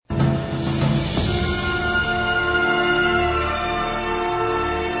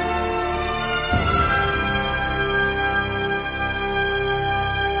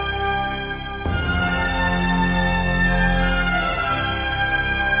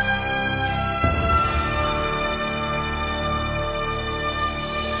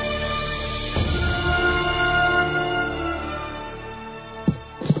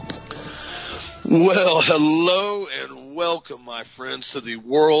Well, hello and welcome, my friends, to the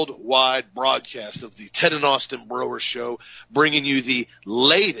worldwide broadcast of the Ted and Austin Broer Show, bringing you the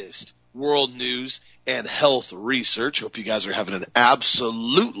latest world news and health research. Hope you guys are having an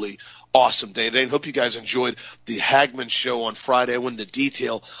absolutely awesome day today, and hope you guys enjoyed the Hagman Show on Friday. I went into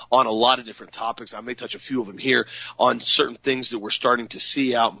detail on a lot of different topics. I may touch a few of them here on certain things that we're starting to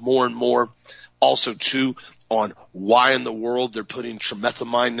see out more and more. Also, too, on why in the world they're putting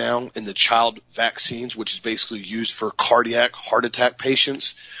trimethamine now in the child vaccines, which is basically used for cardiac heart attack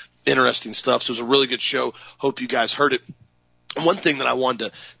patients. Interesting stuff. So it was a really good show. Hope you guys heard it. And one thing that I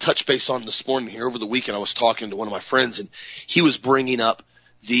wanted to touch base on this morning here over the weekend, I was talking to one of my friends, and he was bringing up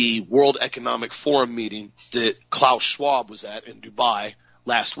the World Economic Forum meeting that Klaus Schwab was at in Dubai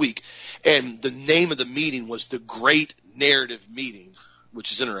last week. And the name of the meeting was the Great Narrative Meeting,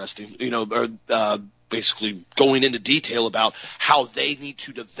 which is interesting, basically going into detail about how they need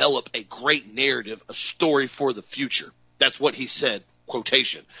to develop a great narrative, a story for the future. That's what he said,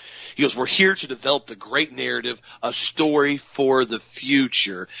 quotation. He goes, we're here to develop the great narrative, a story for the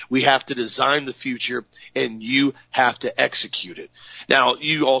future. We have to design the future, and you have to execute it. Now,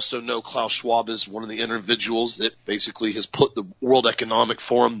 you also know Klaus Schwab is one of the individuals that basically has put the World Economic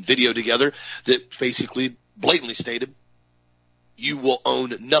Forum video together that basically blatantly stated, you will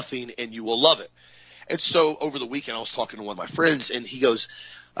own nothing and you will love it. And so over the weekend, I was talking to one of my friends, and he goes,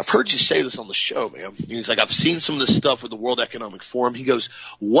 I've heard you say this on the show, man. He's like, I've seen some of this stuff with the World Economic Forum. He goes,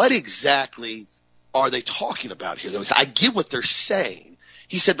 what exactly are they talking about here? I get what they're saying.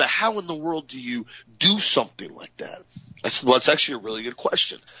 He said, but how in the world do you do something like that? I said, well, it's actually a really good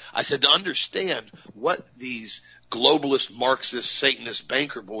question. I said, to understand what these globalist, Marxist, Satanist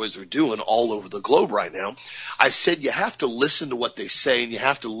banker boys are doing all over the globe right now, I said you have to listen to what they say, and you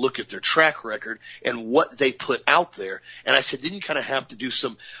have to look at their track record and what they put out there. And I said, then you kind of have to do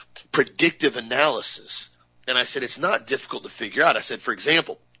some predictive analysis. And I said, it's not difficult to figure out. I said, for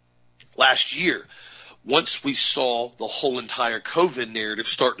example, last year, once we saw the whole entire COVID narrative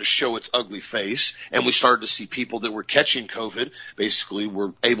start to show its ugly face, and we started to see people that were catching COVID basically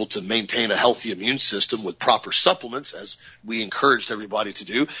were able to maintain a healthy immune system with proper supplements, as we encouraged everybody to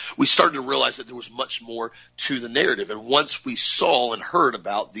do, we started to realize that there was much more to the narrative. And once we saw and heard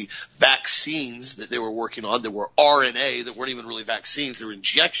about the vaccines that they were working on that were RNA, that weren't even really vaccines, they were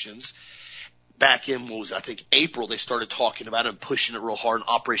injections, back in, April, they started talking about it and pushing it real hard in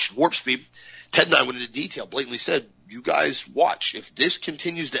Operation Warp Speed. Ted and I went into detail, blatantly said, you guys watch. If this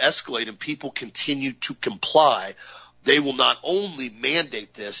continues to escalate and people continue to comply, they will not only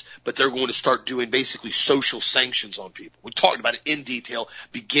mandate this, but they're going to start doing basically social sanctions on people. We talked about it in detail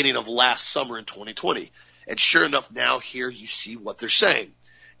beginning of last summer in 2020. And sure enough, now here you see what they're saying.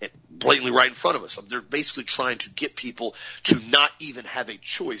 Blatantly right in front of us. They're basically trying to get people to not even have a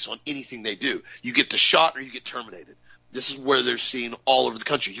choice on anything they do. You get the shot or you get terminated. This is where they're seeing all over the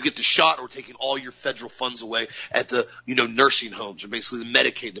country. You get the shot or taking all your federal funds away at the, nursing homes or basically the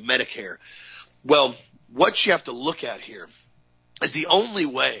Medicaid, the Medicare. Well, what you have to look at here is the only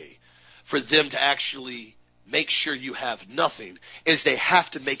way for them to actually make sure you have nothing is they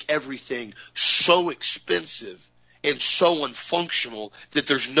have to make everything so expensive and so unfunctional that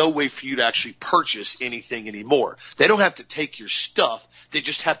there's no way for you to actually purchase anything anymore. They don't have to take your stuff. They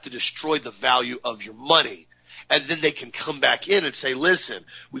just have to destroy the value of your money. And then they can come back in and say, listen,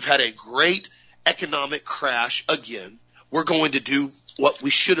 we've had a great economic crash again. We're going to do what we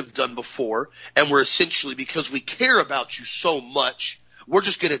should have done before. And we're essentially, because we care about you so much, we're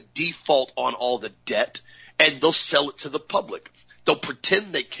just going to default on all the debt, and they'll sell it to the public. They'll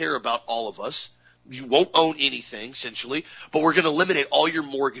pretend they care about all of us. You won't own anything, essentially, but we're going to eliminate all your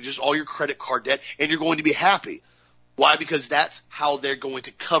mortgages, all your credit card debt, and you're going to be happy. Why? Because that's how they're going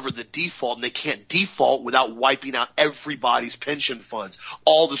to cover the default, and they can't default without wiping out everybody's pension funds,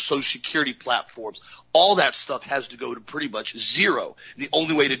 all the Social Security platforms. All that stuff has to go to pretty much zero. The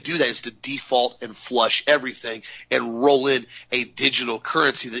only way to do that is to default and flush everything and roll in a digital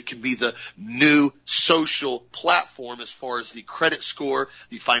currency that can be the new social platform as far as the credit score,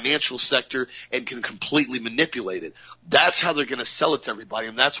 the financial sector, and can completely manipulate it. That's how they're going to sell it to everybody,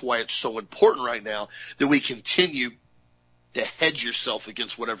 and that's why it's so important right now that we continue to hedge yourself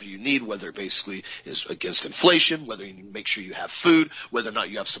against whatever you need, whether it basically is against inflation, whether you make sure you have food, whether or not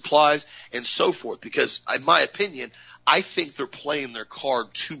you have supplies, and so forth. Because in my opinion, I think they're playing their card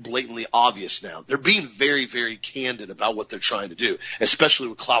too blatantly obvious now. They're being very, very candid about what they're trying to do, especially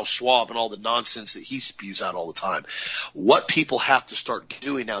with Klaus Schwab and all the nonsense that he spews out all the time. What people have to start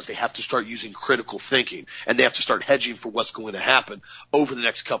doing now is they have to start using critical thinking, and they have to start hedging for what's going to happen over the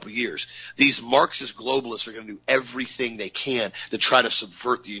next couple of years. These Marxist globalists are going to do everything they can to try to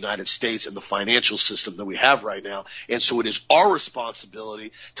subvert the United States and the financial system that we have right now. And so it is our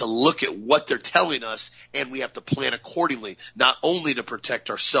responsibility to look at what they're telling us, and we have to plan accordingly, not only to protect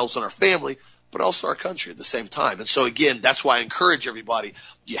ourselves and our family, but also our country at the same time. And so again, that's why I encourage everybody,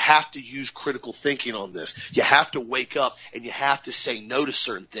 you have to use critical thinking on this. You have to wake up and you have to say no to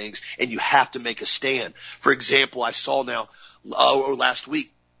certain things, and you have to make a stand. For example, I saw now, last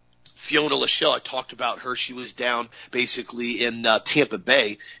week, Fiona Lachelle, I talked about her. She was down basically in Tampa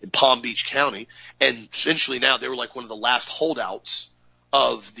Bay in Palm Beach County, and essentially now they were like one of the last holdouts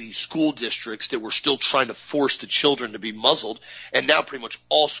of the school districts that were still trying to force the children to be muzzled. And now pretty much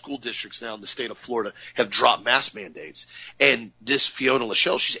all school districts now in the state of Florida have dropped mask mandates. And this Fiona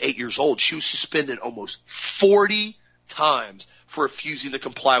Lachelle, she's 8 years old. She was suspended almost 40 times for refusing to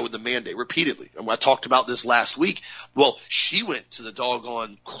comply with the mandate repeatedly. And I talked about this last week. Well, she went to the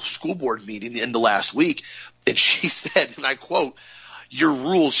doggone school board meeting in the last week, and she said, and I quote, "Your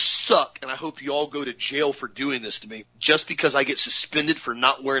rules suck, and I hope you all go to jail for doing this to me. Just because I get suspended for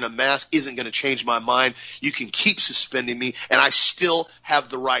not wearing a mask isn't going to change my mind. You can keep suspending me, and I still have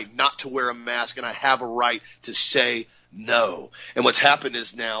the right not to wear a mask, and I have a right to say no." And what's happened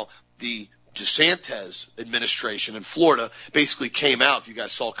is now the DeSantis administration in Florida basically came out, if you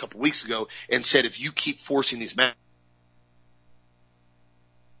guys saw a couple weeks ago, and said if you keep forcing these masks,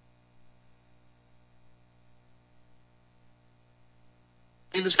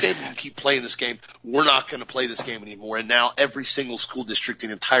 in this game, you can keep playing this game. We're not going to play this game anymore. And now every single school district in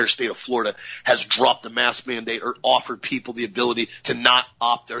the entire state of Florida has dropped the mask mandate or offered people the ability to not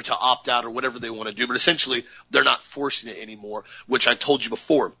opt or to opt out or whatever they want to do. But essentially, they're not forcing it anymore, which I told you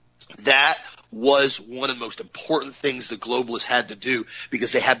before. That was one of the most important things the globalists had to do,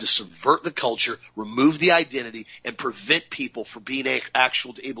 because they had to subvert the culture, remove the identity, and prevent people from being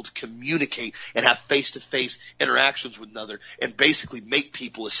able to communicate and have face-to-face interactions with another, and basically make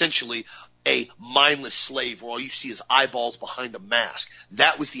people essentially a mindless slave where all you see is eyeballs behind a mask.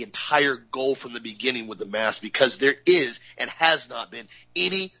 That was the entire goal from the beginning with the mask, because there is and has not been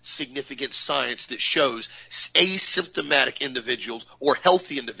any significant science that shows asymptomatic individuals or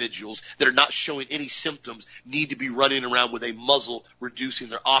healthy individuals that are not showing any symptoms need to be running around with a muzzle, reducing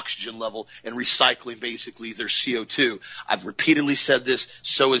their oxygen level and recycling basically their CO2. I've repeatedly said this.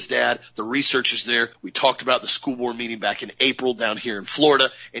 So is Dad. The research is there. We talked about the school board meeting back in April down here in Florida,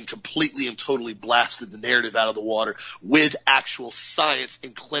 and completely and totally blasted the narrative out of the water with actual science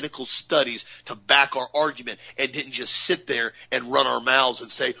and clinical studies to back our argument, and didn't just sit there and run our mouths and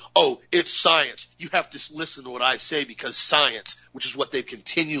say, oh, it's science. You have to listen to what I say because science, which is what they've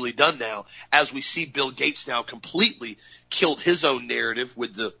continually done now, as we see Bill Gates now completely killed his own narrative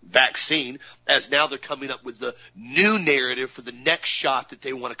with the vaccine, as now they're coming up with the new narrative for the next shot that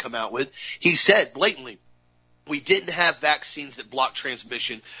they want to come out with. He said blatantly, we didn't have vaccines that block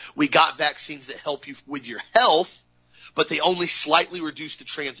transmission. We got vaccines that help you with your health, but they only slightly reduce the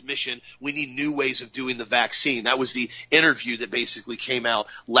transmission. We need new ways of doing the vaccine. That was the interview that basically came out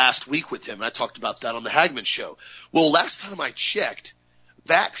last week with him. And I talked about that on the Hagman show. Well, last time I checked,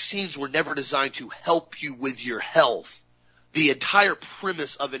 vaccines were never designed to help you with your health. The entire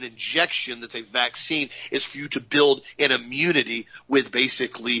premise of an injection that's a vaccine is for you to build an immunity with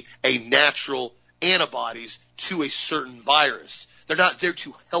basically a natural antibodies to a certain virus. They're not there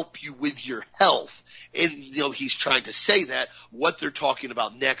to help you with your health. And, he's trying to say that what they're talking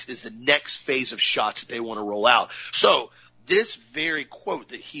about next is the next phase of shots that they want to roll out. So this very quote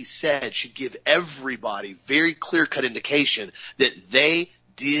that he said should give everybody very clear-cut indication that they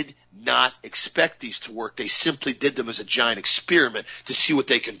did not expect these to work. They simply did them as a giant experiment to see what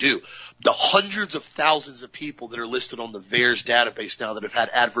they can do. The hundreds of thousands of people that are listed on the VAERS database now that have had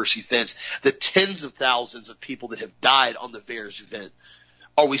adverse events, the tens of thousands of people that have died on the VAERS event,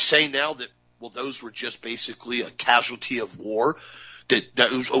 are we saying now that, well, those were just basically a casualty of war?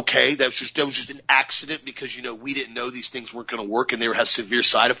 That was okay. That was just an accident because, we didn't know these things weren't going to work and they have severe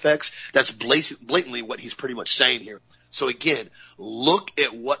side effects. That's blatantly what he's pretty much saying here. So again, look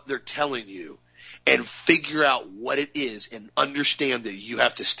at what they're telling you and figure out what it is, and understand that you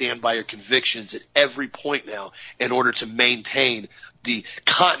have to stand by your convictions at every point now in order to maintain the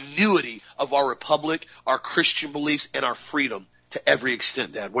continuity of our republic, our Christian beliefs, and our freedom to every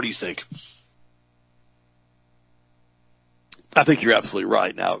extent. Dad, what do you think? I think you're absolutely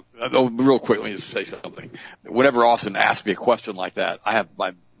right. Now, real quick, let me just say something. Whenever Austin asks me a question like that, I have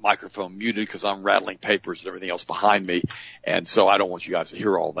my microphone muted because I'm rattling papers and everything else behind me, and so I don't want you guys to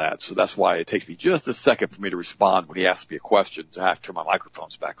hear all that. So that's why it takes me just a second for me to respond when he asks me a question, to have to turn my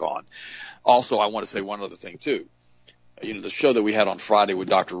microphones back on. Also, I want to say one other thing, too. The show that we had on Friday with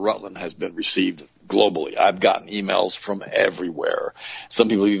Dr. Rutland has been received globally. I've gotten emails from everywhere. Some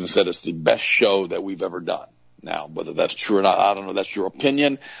people even said it's the best show that we've ever done. Now, whether that's true or not, I don't know. That's your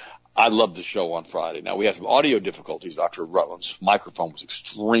opinion. I loved the show on Friday. Now, we had some audio difficulties. Dr. Rutland's microphone was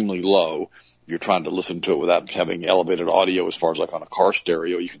extremely low. If you're trying to listen to it without having elevated audio, as far as like on a car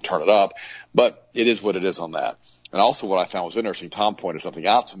stereo, you can turn it up. But it is what it is on that. And also what I found was interesting, Tom pointed something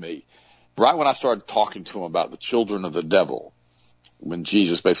out to me. Right when I started talking to him about the children of the devil, when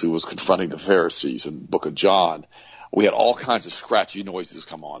Jesus basically was confronting the Pharisees in the book of John, we had all kinds of scratchy noises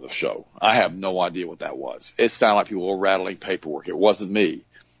come on the show. I have no idea what that was. It sounded like people were rattling paperwork. It wasn't me.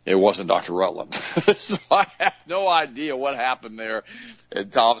 It wasn't Dr. Rutland. So I have no idea what happened there.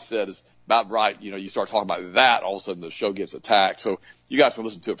 And Tom said it's about right. You start talking about that, all of a sudden the show gets attacked. So you guys can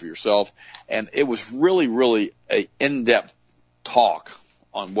listen to it for yourself. And it was really, really a in-depth talk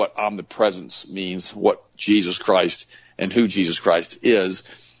on what omnipresence means, what Jesus Christ and who Jesus Christ is.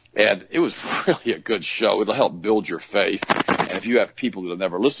 And it was really a good show. It'll help build your faith. And if you have people that have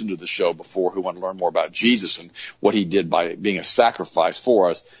never listened to the show before who want to learn more about Jesus and what he did by being a sacrifice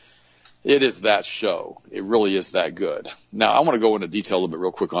for us, it is that show. It really is that good. Now, I want to go into detail a little bit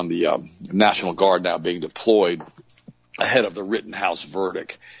real quick on the National Guard now being deployed ahead of the Rittenhouse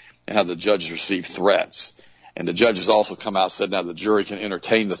verdict and how the judges received threats. And the judges also come out and said now the jury can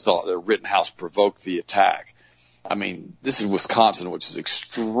entertain the thought that Rittenhouse provoked the attack. I mean, this is Wisconsin, which is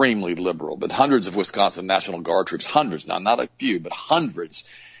extremely liberal, but hundreds of Wisconsin National Guard troops, hundreds, now not a few, but hundreds,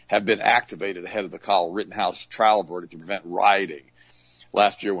 have been activated ahead of the Kyle Rittenhouse trial verdict to prevent rioting.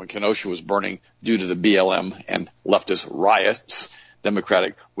 Last year when Kenosha was burning due to the BLM and leftist riots,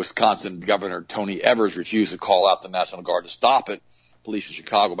 Democratic Wisconsin Governor Tony Evers refused to call out the National Guard to stop it. Police in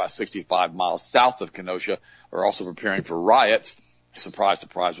Chicago, about 65 miles south of Kenosha, are also preparing for riots. Surprise,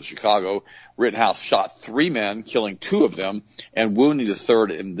 surprise with Chicago. Rittenhouse shot 3 men, killing 2 of them, and wounding the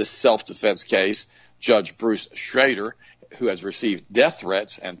 3rd in this self-defense case. Judge Bruce Schrader, who has received death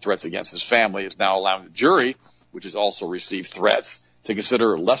threats and threats against his family, is now allowing the jury, which has also received threats, to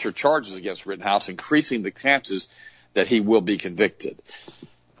consider lesser charges against Rittenhouse, increasing the chances that he will be convicted.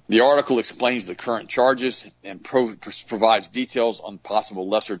 The article explains the current charges and provides details on possible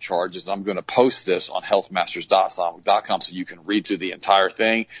lesser charges. I'm going to post this on healthmasters.com so you can read through the entire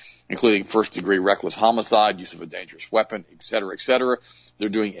thing, including first-degree reckless homicide, use of a dangerous weapon, et cetera, et cetera. They're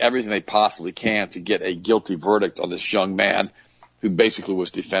doing everything they possibly can to get a guilty verdict on this young man who basically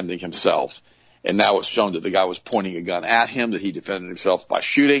was defending himself. And now it's shown that the guy was pointing a gun at him, that he defended himself by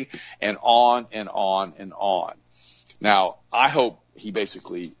shooting, and on and on and on. Now, I hope he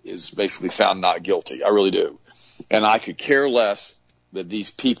is found not guilty. I really do. And I could care less that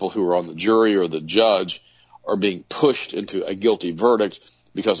these people who are on the jury or the judge are being pushed into a guilty verdict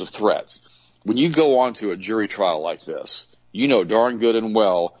because of threats. When you go on to a jury trial like this, you know darn good and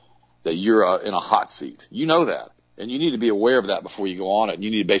well that you're in a hot seat. You know that. And you need to be aware of that before you go on it. And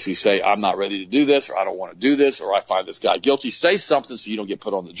you need to basically say, I'm not ready to do this, or I don't want to do this, or I find this guy guilty. Say something so you don't get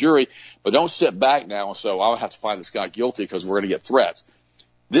put on the jury, but don't sit back now and say, I'll have to find this guy guilty because we're going to get threats.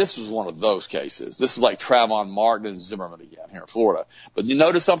 This is one of those cases. This is like Trayvon Martin and Zimmerman again here in Florida. But you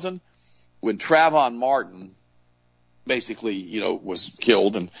notice something? When Trayvon Martin basically, was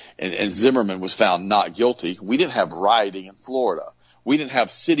killed and Zimmerman was found not guilty, we didn't have rioting in Florida. We didn't have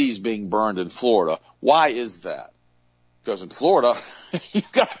cities being burned in Florida. Why is that? Because in Florida,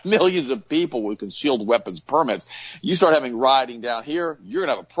 you've got millions of people with concealed weapons permits. You start having rioting down here, you're going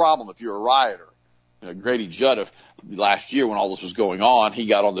to have a problem if you're a rioter. Grady Judd, last year when all this was going on, he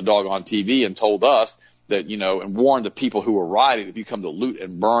got on the doggone TV and told us that, and warned the people who were rioting, if you come to loot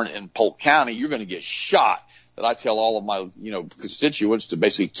and burn in Polk County, you're going to get shot. That I tell all of my, constituents to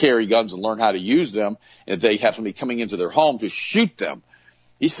basically carry guns and learn how to use them. And if they have somebody coming into their home, to shoot them.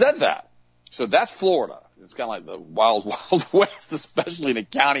 He said that. So that's Florida. It's kind of like the wild, wild west, especially in the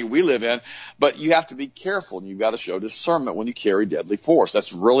county we live in. But you have to be careful, and you've got to show discernment when you carry deadly force.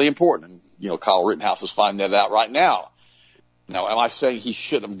 That's really important. And, Kyle Rittenhouse is finding that out right now. Now, am I saying he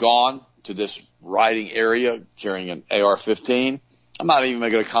shouldn't have gone to this rioting area carrying an AR-15? I'm not even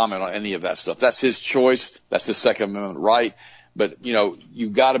going to comment on any of that stuff. That's his choice. That's his Second Amendment right. But,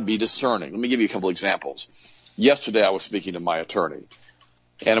 you've got to be discerning. Let me give you a couple examples. Yesterday, I was speaking to my attorney.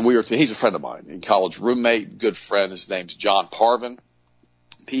 And he's a friend of mine, a college roommate, good friend. His name's John Parvin,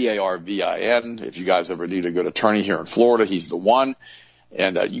 Parvin. If you guys ever need a good attorney here in Florida, he's the one.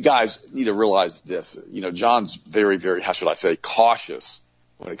 And you guys need to realize this. John's very, very, how should I say, cautious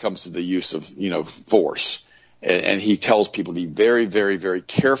when it comes to the use of, force. And he tells people to be very, very, very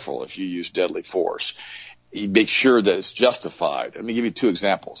careful if you use deadly force. He makes sure that it's justified. Let me give you 2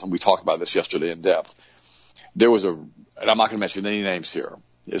 examples, and we talked about this yesterday in depth. There was and I'm not going to mention any names here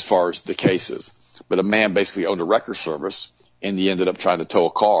as far as the cases, but a man basically owned a wrecker service, and he ended up trying to tow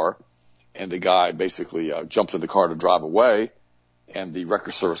a car, and the guy basically jumped in the car to drive away, and the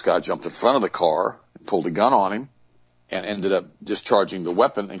wrecker service guy jumped in front of the car and pulled a gun on him and ended up discharging the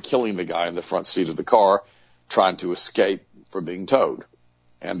weapon and killing the guy in the front seat of the car trying to escape from being towed.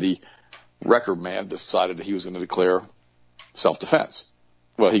 And the wrecker man decided that he was going to declare self-defense.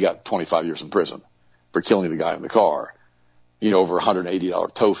 Well, he got 25 years in prison for killing the guy in the car, over a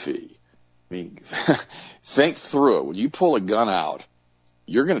 $180 tow fee. I mean, think through it. When you pull a gun out,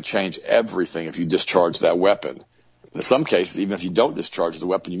 you're going to change everything if you discharge that weapon. In some cases, even if you don't discharge the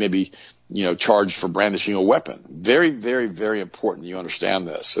weapon, you may be, charged for brandishing a weapon. Very, very, very important you understand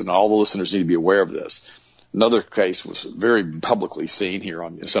this, and all the listeners need to be aware of this. Another case was very publicly seen here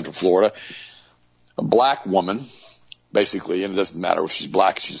in Central Florida. A black woman, basically, and it doesn't matter if she's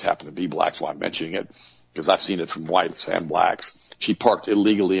black, she just happened to be black, so I'm mentioning it, because I've seen it from whites and blacks. She parked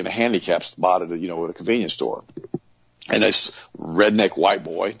illegally in a handicap spot at a convenience store. And this redneck white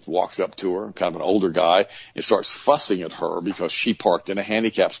boy walks up to her, kind of an older guy, and starts fussing at her because she parked in a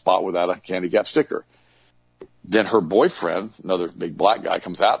handicap spot without a handicap sticker. Then her boyfriend, another big black guy,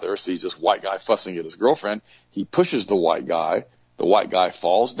 comes out there, sees this white guy fussing at his girlfriend. He pushes the white guy. The white guy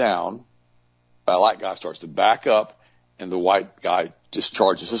falls down. The black guy starts to back up, and the white guy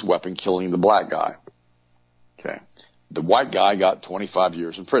discharges his weapon, killing the black guy. Okay. The white guy got 25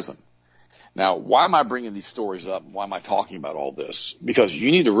 years in prison. Now, why am I bringing these stories up? Why am I talking about all this? Because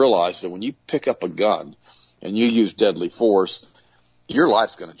you need to realize that when you pick up a gun and you use deadly force, your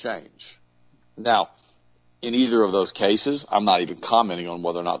life's going to change. Now, in either of those cases, I'm not even commenting on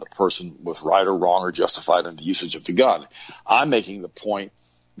whether or not the person was right or wrong or justified in the usage of the gun. I'm making the point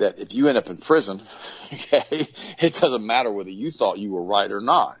that if you end up in prison, okay, it doesn't matter whether you thought you were right or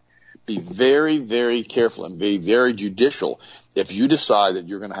not. Be very, very careful and be very judicial if you decide that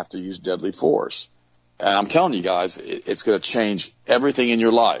you're going to have to use deadly force. And I'm telling you guys, it's going to change everything in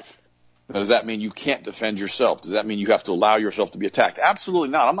your life. Now, does that mean you can't defend yourself? Does that mean you have to allow yourself to be attacked? Absolutely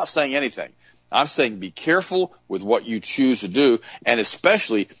not. I'm not saying anything. I'm saying be careful with what you choose to do, and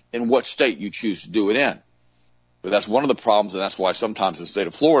especially in what state you choose to do it in. But that's one of the problems, and that's why sometimes in the state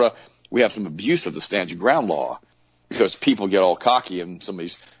of Florida, we have some abuse of the stand your ground law, because people get all cocky and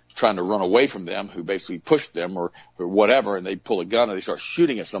somebody's trying to run away from them who basically pushed them or whatever, and they pull a gun and they start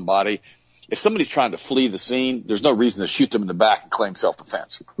shooting at somebody. If somebody's trying to flee the scene, there's no reason to shoot them in the back and claim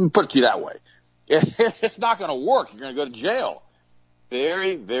self-defense. Put it to you that way. It's not going to work. You're going to go to jail.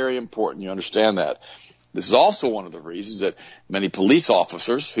 Very, very important you understand that. This is also one of the reasons that many police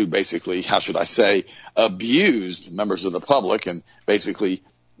officers who basically, how should I say, abused members of the public and basically,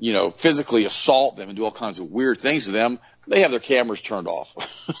 physically assault them and do all kinds of weird things to them, they have their cameras turned off.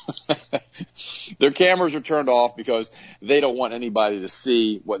 Their cameras are turned off because they don't want anybody to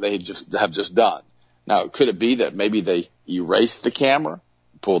see what they have just done. Now, could it be that maybe they erased the camera,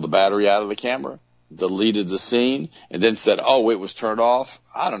 pulled the battery out of the camera, deleted the scene, and then said, oh, it was turned off?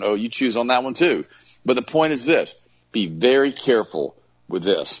 I don't know. You choose on that one too. But the point is this. Be very careful with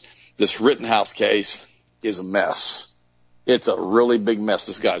this. This Rittenhouse case is a mess. It's a really big mess.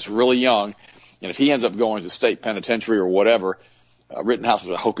 This guy's really young. And if he ends up going to state penitentiary or whatever, Rittenhouse,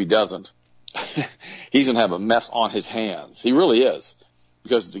 but I hope he doesn't, he's going to have a mess on his hands. He really is.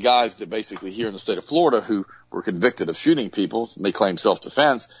 Because the guys that basically here in the state of Florida who were convicted of shooting people, and they claim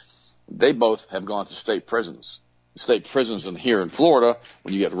self-defense, they both have gone to state prisons. State prisons in here in Florida,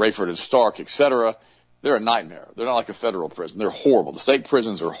 when you get Rayford and Stark, et cetera, they're a nightmare. They're not like a federal prison. They're horrible. The state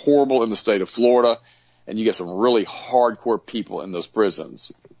prisons are horrible in the state of Florida, and you get some really hardcore people in those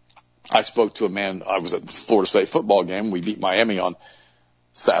prisons. I spoke to a man. I was at the Florida State football game. We beat Miami on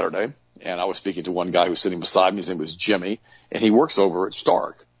Saturday, and I was speaking to one guy who was sitting beside me. His name was Jimmy, and he works over at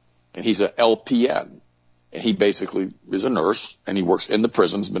Stark, and he's an LPN, and he basically is a nurse, and he works in the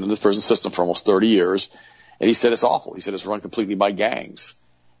prisons, been in the prison system for almost 30 years, and he said it's awful. He said it's run completely by gangs,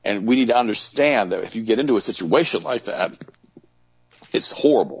 and we need to understand that if you get into a situation like that, it's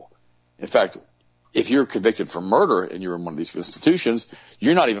horrible. In fact, if you're convicted for murder and you're in one of these institutions,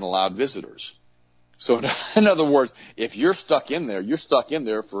 you're not even allowed visitors. So in other words, if you're stuck in there, you're stuck in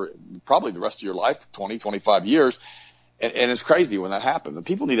there for probably the rest of your life, 20, 25 years. And it's crazy when that happens. And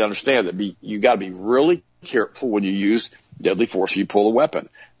people need to understand that you got to be really careful when you use deadly force or you pull a weapon.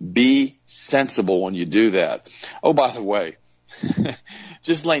 Be sensible when you do that. Oh, by the way,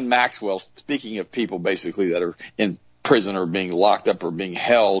 Ghislaine Maxwell, speaking of people basically that are in prison or being locked up or being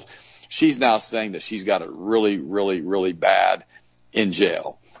held, she's now saying that she's got it really, really, really bad in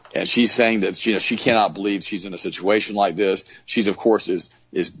jail. And she's saying that, she cannot believe she's in a situation like this. She's, of course, is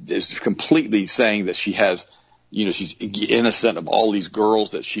completely saying that she has, she's innocent of all these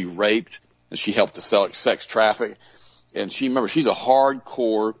girls that she raped and she helped to sex traffic. And she's a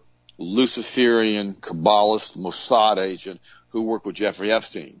hardcore Luciferian, Kabbalist, Mossad agent who worked with Jeffrey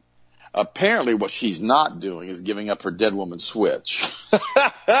Epstein. Apparently what she's not doing is giving up her dead woman switch.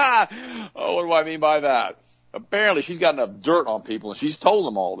 Oh, what do I mean by that? Apparently she's got enough dirt on people, and she's told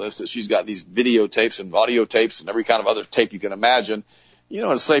them all this, that she's got these videotapes and audio tapes and every kind of other tape you can imagine, in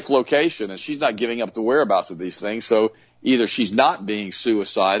a safe location, and she's not giving up the whereabouts of these things. So either she's not being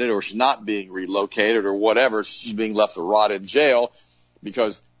suicided or she's not being relocated or whatever. She's being left to rot in jail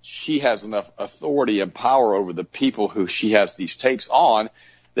because she has enough authority and power over the people who she has these tapes on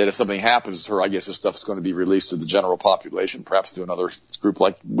that if something happens to her, I guess this stuff's going to be released to the general population, perhaps to another group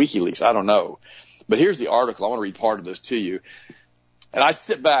like WikiLeaks. I don't know. But here's the article. I want to read part of this to you. And I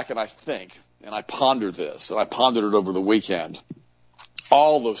sit back and I think, and I ponder this, and I pondered it over the weekend.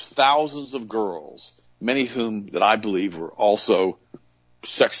 All those thousands of girls, many of whom that I believe were also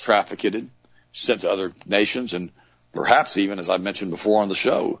sex trafficked, sent to other nations, and perhaps even, as I mentioned before on the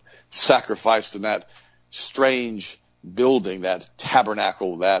show, sacrificed in that strange building, that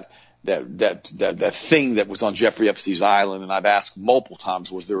tabernacle, that thing that was on Jeffrey Epstein's island. And I've asked multiple times,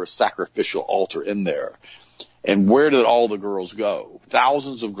 was there a sacrificial altar in there? And where did all the girls go?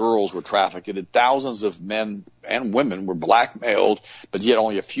 Thousands of girls were trafficked, and thousands of men and women were blackmailed, but yet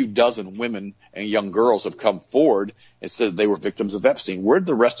only a few dozen women and young girls have come forward and said they were victims of Epstein. Where did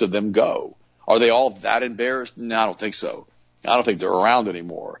the rest of them go? Are they all that embarrassed? No, I don't think so. I don't think they're around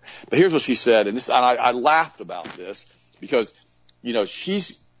anymore. But here's what she said, and I laughed about this because,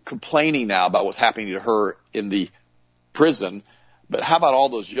 she's complaining now about what's happening to her in the prison. But how about all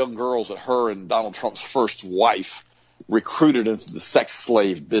those young girls that her and Donald Trump's first wife recruited into the sex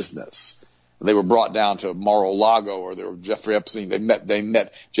slave business? They were brought down to Mar-a-Lago, or they were Jeffrey Epstein. They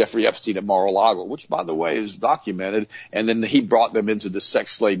met Jeffrey Epstein at Mar-a-Lago, which, by the way, is documented. And then he brought them into the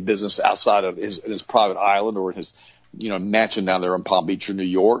sex slave business outside of his private island or his, mansion down there in Palm Beach or New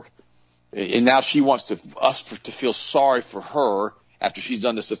York. And now she wants us to feel sorry for her after she's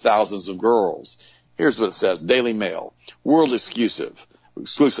done this to thousands of girls. Here's what it says. Daily Mail. World exclusive.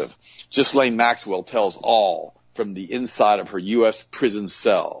 Ghislaine Maxwell tells all from the inside of her U.S. prison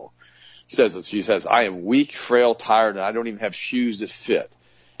cell. She says, I am weak, frail, tired, and I don't even have shoes that fit.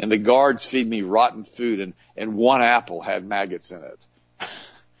 And the guards feed me rotten food, and one apple had maggots in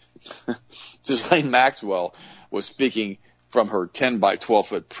it. Ghislaine Maxwell was speaking from her 10 by 12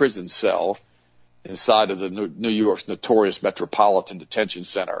 foot prison cell inside of the New York's notorious Metropolitan Detention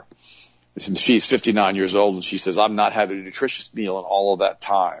Center. She's 59 years old, and she says, I've not had a nutritious meal in all of that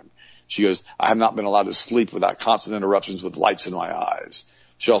time. She goes, I have not been allowed to sleep without constant interruptions with lights in my eyes.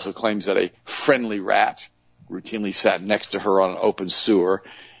 She also claims that a friendly rat routinely sat next to her on an open sewer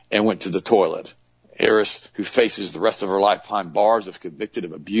and went to the toilet. Heiress, who faces the rest of her life behind bars if convicted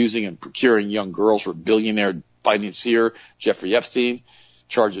of abusing and procuring young girls for billionaire financier Jeffrey Epstein,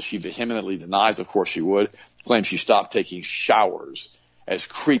 charges she vehemently denies, of course she would, claims she stopped taking showers as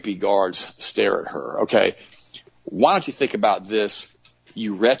creepy guards stare at her. Okay, why don't you think about this,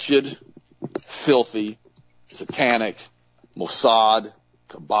 you wretched, filthy, satanic, Mossad,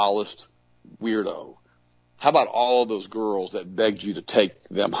 Kabbalist, weirdo. How about all of those girls that begged you to take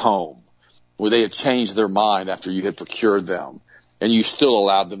them home, where they had changed their mind after you had procured them, and you still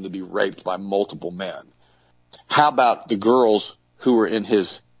allowed them to be raped by multiple men? How about the girls who were in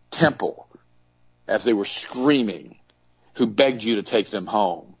his temple as they were screaming, who begged you to take them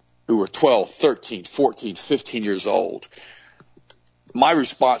home, who were 12, 13, 14, 15 years old? My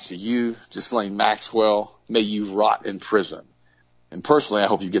response to you, Ghislaine Maxwell, may you rot in prison. And personally, I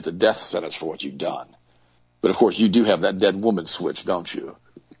hope you get the death sentence for what you've done. But of course, you do have that dead woman switch, don't you?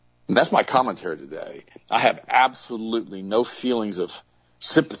 And that's my commentary today. I have absolutely no feelings of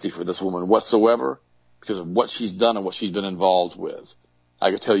sympathy for this woman whatsoever because of what she's done and what she's been involved with.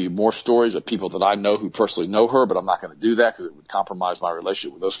 I could tell you more stories of people that I know who personally know her, but I'm not going to do that because it would compromise my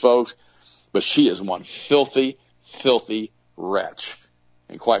relationship with those folks. But she is one filthy, filthy wretch.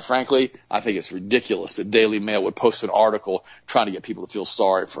 And quite frankly, I think it's ridiculous that Daily Mail would post an article trying to get people to feel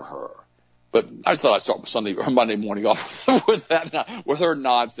sorry for her. But I just thought I'd start Monday morning off with her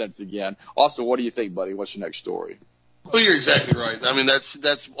nonsense again. Austin, what do you think, buddy? What's your next story? Well, you're exactly right. I mean,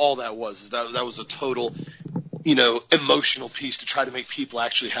 that's all that was. That was a total, emotional piece to try to make people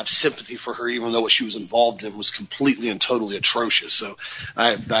actually have sympathy for her, even though what she was involved in was completely and totally atrocious. So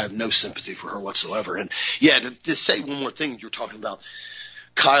I have no sympathy for her whatsoever. And yeah, to say one more thing, you're talking about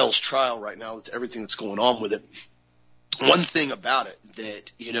Kyle's trial right now with everything that's going on with it. One thing about it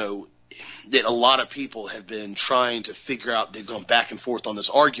that a lot of people have been trying to figure out, they've gone back and forth on this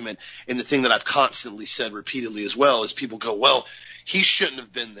argument, and the thing that I've constantly said repeatedly as well is people go, well, he shouldn't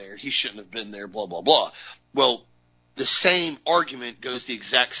have been there, blah, blah, blah. Well, the same argument goes the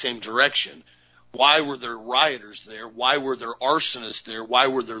exact same direction. Why were there rioters there? Why were there arsonists there? Why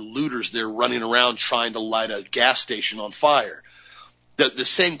were there looters there running around trying to light a gas station on fire? The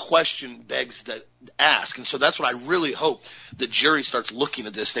same question begs to ask. And so that's what I really hope the jury starts looking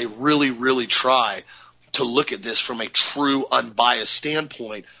at this. They really, really try to look at this from a true unbiased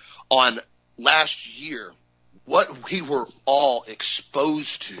standpoint on last year, what we were all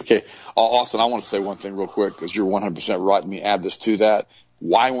exposed to. Okay. Austin, I want to say one thing real quick because you're 100% right. Let me add this to that.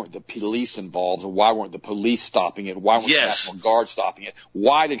 Why weren't the police involved, and why weren't the police stopping it? Why weren't the National Guard stopping it?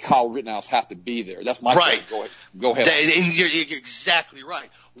 Why did Kyle Rittenhouse have to be there? That's my point. Go ahead. And you're exactly right.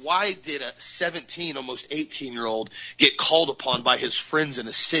 Why did a 17, almost 18-year-old get called upon by his friends in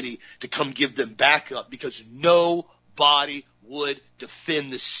a city to come give them backup? Because nobody would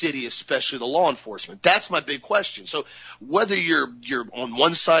defend the city, especially the law enforcement. That's my big question. So whether you're on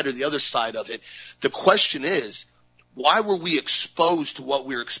one side or the other side of it, the question is, why were we exposed to what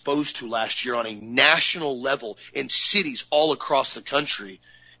we were exposed to last year on a national level in cities all across the country,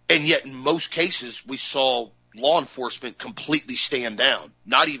 and yet in most cases we saw law enforcement completely stand down,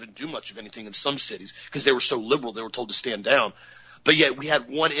 not even do much of anything in some cities because they were so liberal they were told to stand down. But yet we had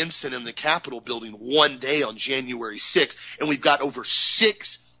one incident in the Capitol building one day on January 6th, and we've got over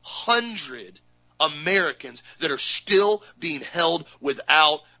 600 Americans that are still being held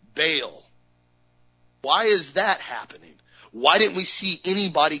without bail. Why is that happening? Why didn't we see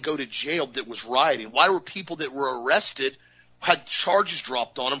anybody go to jail that was rioting? Why were people that were arrested had charges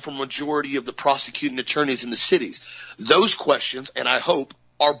dropped on them from majority of the prosecuting attorneys in the cities? Those questions, and I hope,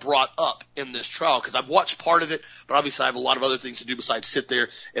 are brought up in this trial because I've watched part of it, but obviously I have a lot of other things to do besides sit there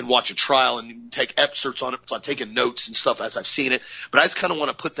and watch a trial and take excerpts on it. So I'm taking notes and stuff as I've seen it. But I just kind of want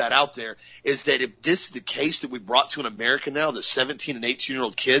to put that out there is that if this is the case that we brought to in America now, that 17 and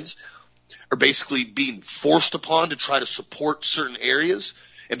 18-year-old kids are basically being forced upon to try to support certain areas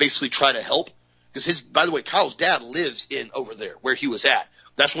and basically try to help. Because by the way, Kyle's dad lives in over there where he was at.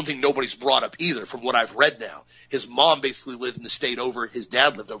 That's one thing nobody's brought up either from what I've read now. His mom basically lived in the state over, his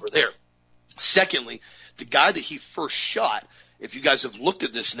dad lived over there. Secondly, the guy that he first shot, if you guys have looked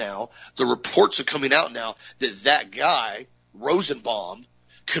at this now, the reports are coming out now that guy, Rosenbaum,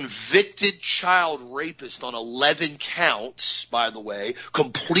 convicted child rapist on 11 counts, by the way,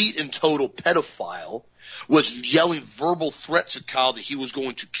 complete and total pedophile, was yelling verbal threats at Kyle that he was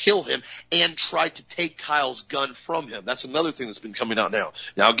going to kill him and tried to take Kyle's gun from him. That's another thing that's been coming out now.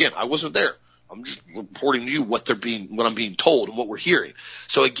 Now, again, I wasn't there. I'm just reporting to you what I'm being told and what we're hearing.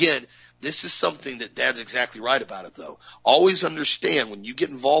 So again, this is something that Dad's exactly right about it, though. Always understand when you get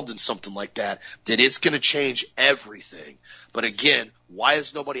involved in something like that it's going to change everything. But again, why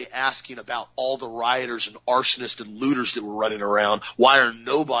is nobody asking about all the rioters and arsonists and looters that were running around? Why are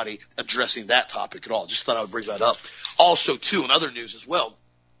nobody addressing that topic at all? Just thought I would bring that up. Also, too, in other news as well,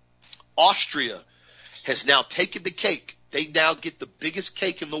 Austria has now taken the cake. They now get the biggest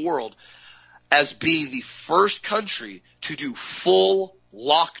cake in the world as being the first country to do full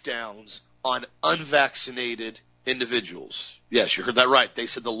lockdowns on unvaccinated individuals. Yes, you heard that right. They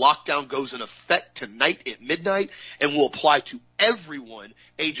said the lockdown goes in effect tonight at midnight and will apply to everyone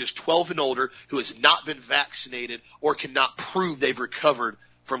ages 12 and older who has not been vaccinated or cannot prove they've recovered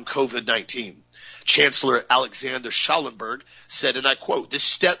from COVID-19. Chancellor Alexander Schallenberg said, and I quote, "This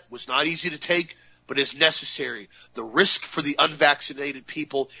step was not easy to take, but is necessary. The risk for the unvaccinated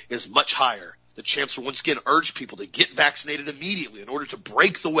people is much higher." The chancellor once again urged people to get vaccinated immediately in order to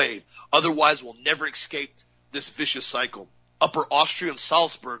break the wave. Otherwise, we'll never escape this vicious cycle. Upper Austria and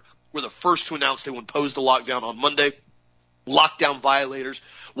Salzburg were the first to announce they would impose the lockdown on Monday. Lockdown violators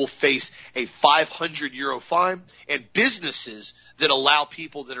will face a €500 fine, and businesses that allow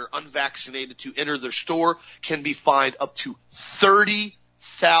people that are unvaccinated to enter their store can be fined up to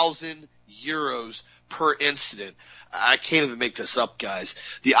 €30,000 per incident. I can't even make this up, guys.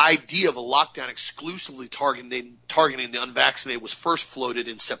 The idea of a lockdown exclusively targeting the unvaccinated was first floated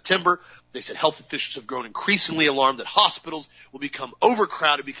in September. They said health officials have grown increasingly alarmed that hospitals will become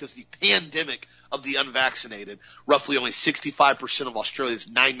overcrowded because the pandemic of the unvaccinated. Roughly only 65% of Australia's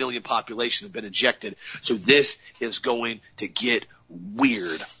 9 million population have been injected. So this is going to get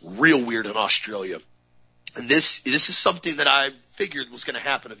weird, real weird in Australia. And this is something that I figured was going to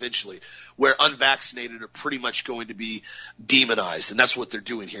happen eventually, where unvaccinated are pretty much going to be demonized. And that's what they're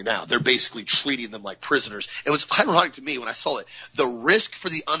doing here now. They're basically treating them like prisoners. It was ironic to me when I saw it. The risk for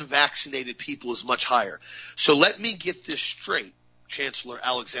the unvaccinated people is much higher. So let me get this straight, Chancellor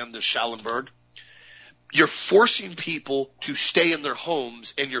Alexander Schallenberg. You're forcing people to stay in their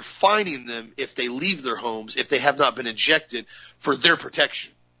homes, and you're fining them if they leave their homes, if they have not been injected, for their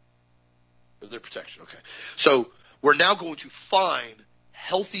protection. For their protection, okay. So we're now going to fine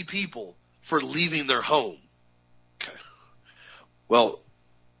healthy people for leaving their home. Okay. Well,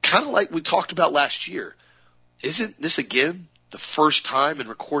 kind of like we talked about last year, isn't this again the first time in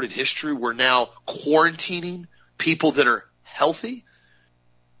recorded history we're now quarantining people that are healthy?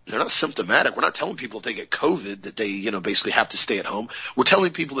 They're not symptomatic. We're not telling people if they get COVID that they, basically have to stay at home. We're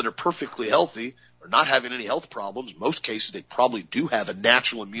telling people that are perfectly healthy or not having any health problems. Most cases, they probably do have a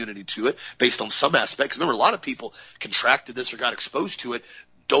natural immunity to it based on some aspects. Remember, a lot of people contracted this or got exposed to it,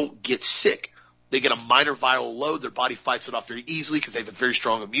 don't get sick. They get a minor viral load. Their body fights it off very easily because they have a very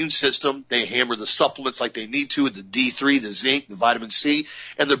strong immune system. They hammer the supplements like they need to, the D3, the zinc, the vitamin C,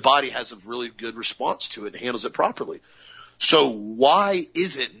 and their body has a really good response to it and handles it properly. So why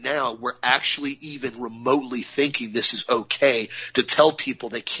is it now we're actually even remotely thinking this is okay to tell people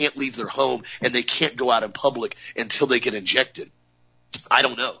they can't leave their home and they can't go out in public until they get injected? I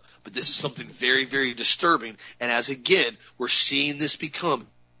don't know, but this is something very, very disturbing. And as again, we're seeing this become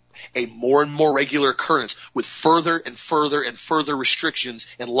a more and more regular occurrence with further and further and further restrictions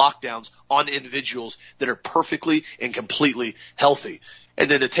and lockdowns on individuals that are perfectly and completely healthy. And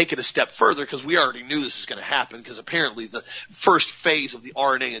then to take it a step further, because we already knew this was going to happen, because apparently the first phase of the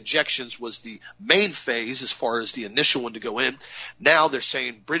RNA injections was the main phase as far as the initial one to go in. Now they're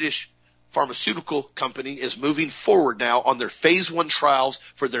saying British pharmaceutical company is moving forward now on their phase 1 trials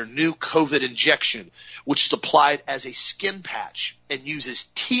for their new COVID injection, which is applied as a skin patch and uses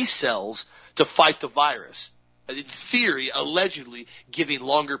T cells to fight the virus. In theory, allegedly giving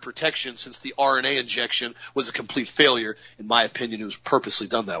longer protection since the RNA injection was a complete failure. In my opinion, it was purposely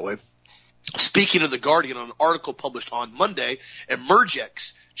done that way. Speaking of The Guardian, on an article published on Monday,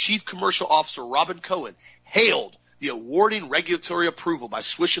 Emergex Chief Commercial Officer Robin Cohen hailed the awarding regulatory approval by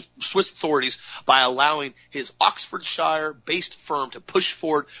Swiss authorities by allowing his Oxfordshire-based firm to push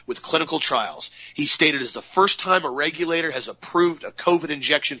forward with clinical trials. He stated it's the first time a regulator has approved a COVID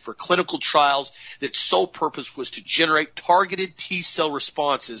injection for clinical trials that sole purpose was to generate targeted T-cell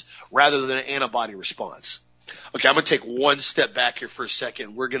responses rather than an antibody response. Okay, I'm going to take one step back here for a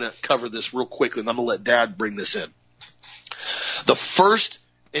second. We're going to cover this real quickly, and I'm going to let Dad bring this in. The first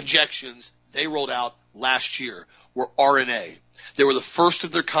injections they rolled out last year were RNA. They were the first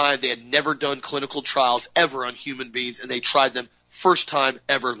of their kind. They had never done clinical trials ever on human beings, and they tried them first time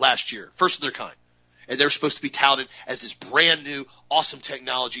ever last year. First of their kind. And they're supposed to be touted as this brand new, awesome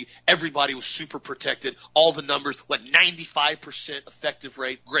technology. Everybody was super protected. All the numbers, 95% effective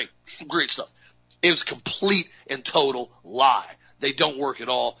rate. Great stuff. It was a complete and total lie. They don't work at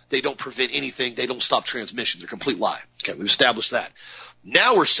all. They don't prevent anything. They don't stop transmission. They're a complete lie. Okay, we've established that.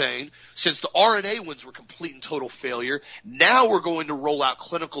 Now we're saying, since the RNA ones were complete and total failure, now we're going to roll out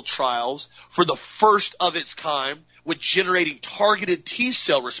clinical trials for the first of its kind with generating targeted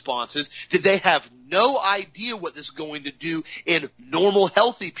T-cell responses that they have no idea what this is going to do in normal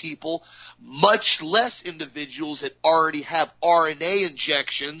healthy people, much less individuals that already have RNA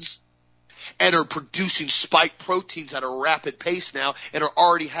injections and are producing spike proteins at a rapid pace now and are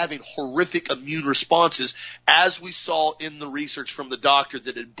already having horrific immune responses, as we saw in the research from the doctor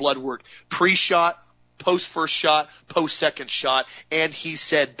that had blood work pre-shot, post-first shot, post-second shot, and he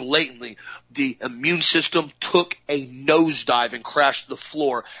said blatantly the immune system took a nosedive and crashed to the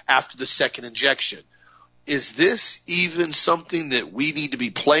floor after the second injection. Is this even something that we need to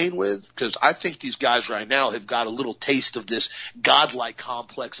be playing with? Because I think these guys right now have got a little taste of this godlike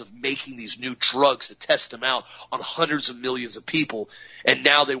complex of making these new drugs to test them out on hundreds of millions of people. And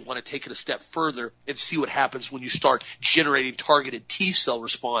now they want to take it a step further and see what happens when you start generating targeted T-cell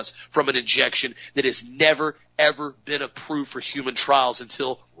response from an injection that has never, ever been approved for human trials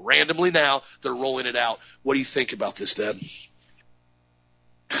until randomly now they're rolling it out. What do you think about this, Dad?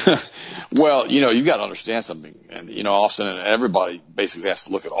 Well, you've got to understand something. And, Austin, and everybody basically has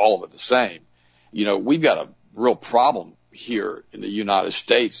to look at all of it the same. We've got a real problem here in the United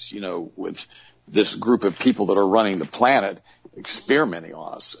States, with this group of people that are running the planet. experimenting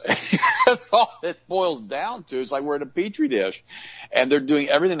on us. That's all it boils down to. It's like we're in a petri dish, and they're doing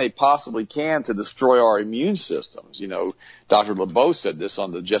everything they possibly can to destroy our immune systems. You know, Dr. LeBeau said this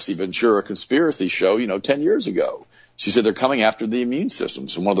on the Jesse Ventura conspiracy show, 10 years ago. She said they're coming after the immune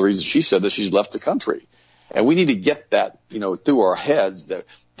systems. And one of the reasons she said that, she's left the country. And we need to get that, through our heads, that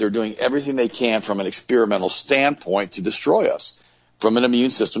they're doing everything they can from an experimental standpoint to destroy us, from an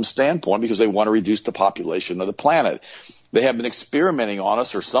immune system standpoint, because they want to reduce the population of the planet. They have been experimenting on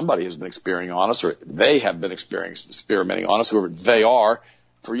us, or somebody has been experimenting on us, or they have been experimenting on us, whoever they are,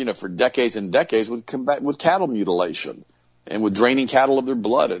 for decades and decades with cattle mutilation and with draining cattle of their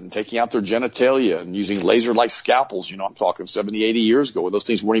blood and taking out their genitalia and using laser-like scalpels. I'm talking 70, 80 years ago, when those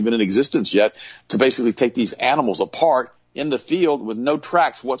things weren't even in existence yet, to basically take these animals apart in the field with no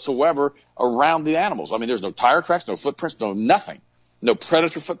tracks whatsoever around the animals. I mean, there's no tire tracks, no footprints, no nothing, no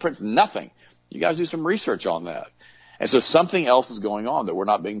predator footprints, nothing. You guys do some research on that. And so something else is going on that we're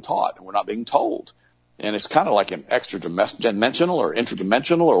not being taught and we're not being told. And it's kind of like an extra-dimensional or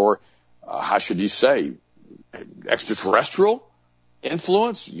interdimensional, or how should you say, extraterrestrial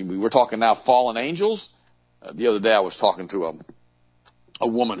influence. We were talking now fallen angels. The other day I was talking to a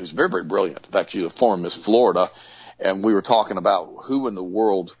woman who's very, very brilliant. In fact, she's a former Miss Florida. And we were talking about who in the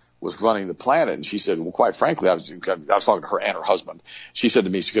world was running the planet. And she said, well, quite frankly, I was talking to her and her husband. She said to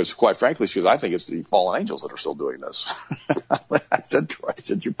me, she goes, quite frankly, I think it's the fallen angels that are still doing this. I said,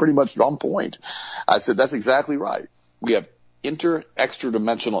 you're pretty much on point. I said, that's exactly right. We have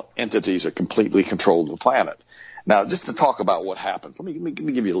extra-dimensional entities that completely control the planet. Now, just to talk about what happened, let me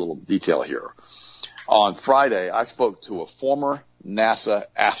give you a little detail here. On Friday, I spoke to a former NASA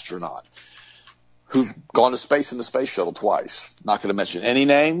astronaut who's gone to space in the space shuttle twice. Not going to mention any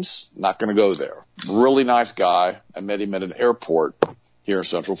names, not going to go there. Really nice guy. I met him at an airport here in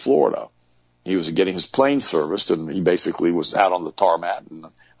Central Florida. He was getting his plane serviced, and he basically was out on the tarmac, and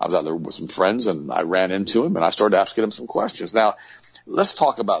I was out there with some friends, and I ran into him, and I started asking him some questions. Now, let's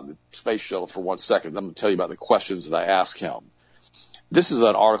talk about the space shuttle for 1 second. I'm going to tell you about the questions that I asked him. This is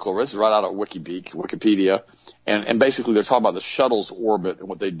an article. This is right out of Wikipedia. And basically they're talking about the shuttle's orbit and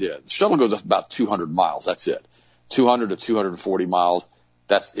what they did. The shuttle goes up about 200 miles. That's it. 200 to 240 miles.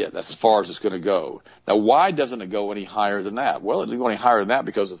 That's it. That's as far as it's going to go. Now, why doesn't it go any higher than that? Well, it doesn't go any higher than that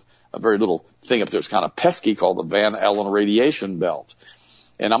because of a very little thing up there that's kind of pesky called the Van Allen radiation belt.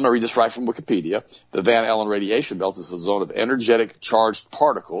 And I'm going to read this right from Wikipedia. The Van Allen radiation belt is a zone of energetic charged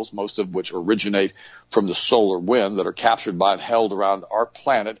particles, most of which originate from the solar wind, that are captured by and held around our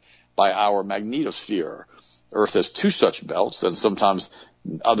planet by our magnetosphere. Earth has two such belts, and sometimes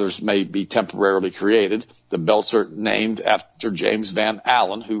others may be temporarily created. The belts are named after James Van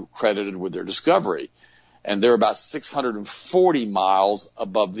Allen, who credited with their discovery. And they're about 640 miles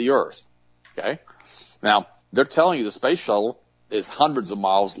above the Earth. Okay? Now, they're telling you the space shuttle is hundreds of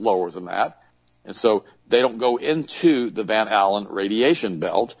miles lower than that. And so they don't go into the Van Allen radiation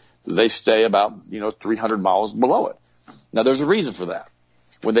belt. They stay about, 300 miles below it. Now, there's a reason for that.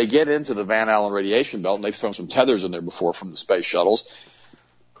 When they get into the Van Allen radiation belt, and they've thrown some tethers in there before from the space shuttles,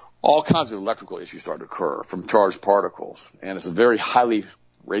 all kinds of electrical issues start to occur from charged particles. And it's a very highly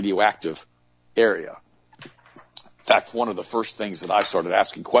radioactive area. In fact, one of the first things that I started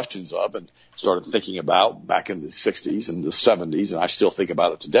asking questions of and started thinking about back in the 60s and the 70s, and I still think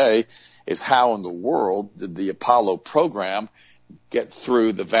about it today, is how in the world did the Apollo program get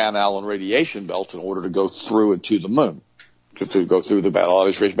through the Van Allen radiation belt in order to go through and to the moon? To go through the Van Allen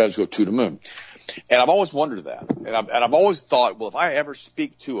radiation belt to go to the moon. And I've always wondered that. And I've always thought, well, if I ever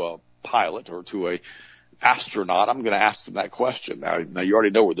speak to a pilot or to a astronaut, I'm going to ask them that question. Now you already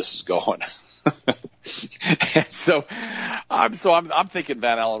know where this is going. And so I'm thinking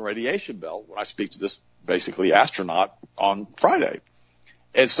Van Allen radiation belt when I speak to this basically astronaut on Friday.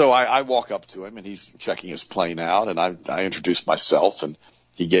 And so I walk up to him, and he's checking his plane out, and I introduced myself, and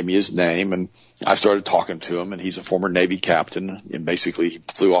he gave me his name, and I started talking to him, and he's a former Navy captain, and basically he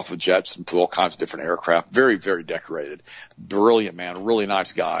flew off of jets and flew all kinds of different aircraft. Very, very decorated. Brilliant man, really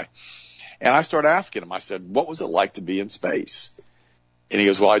nice guy. And I started asking him, I said, what was it like to be in space? And he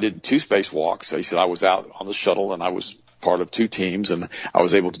goes, well, I did 2 spacewalks. So he said, I was out on the shuttle, and I was part of 2 teams, and I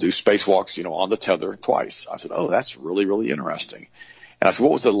was able to do spacewalks, on the tether twice. I said, oh, that's really, really interesting. And I said,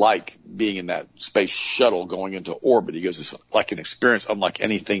 what was it like being in that space shuttle going into orbit? He goes, it's like an experience unlike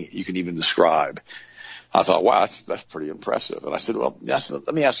anything you can even describe. I thought, wow, that's pretty impressive. And I said, well,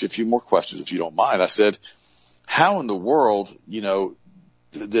 let me ask you a few more questions if you don't mind. I said, how in the world,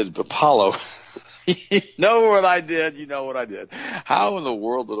 did Apollo, you know what I did? How in the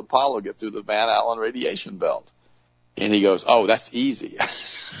world did Apollo get through the Van Allen radiation belt? And he goes, oh, that's easy.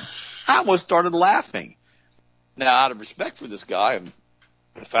 I almost started laughing. Now, out of respect for this guy and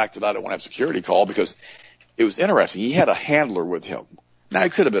the fact that I don't want to have security call, because it was interesting. He had a handler with him. Now,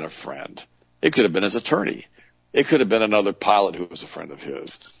 it could have been a friend. It could have been his attorney. It could have been another pilot who was a friend of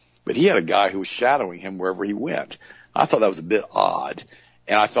his. But he had a guy who was shadowing him wherever he went. I thought that was a bit odd.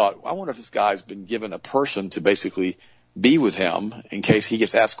 And I thought, I wonder if this guy's been given a person to basically be with him in case he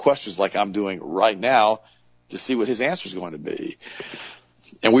gets asked questions like I'm doing right now to see what his answer is going to be.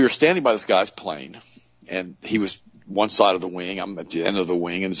 And we were standing by this guy's plane, and he was one side of the wing. I'm at the end of the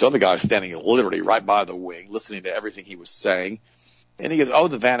wing, and this other guy was standing literally right by the wing, listening to everything he was saying. And he goes, "Oh,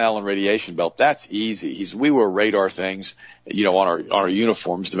 the Van Allen radiation belt, that's easy." We wear radar things, on our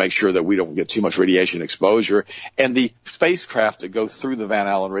uniforms to make sure that we don't get too much radiation exposure. And the spacecraft that go through the Van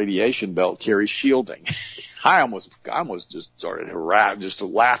Allen radiation belt carries shielding. I almost just started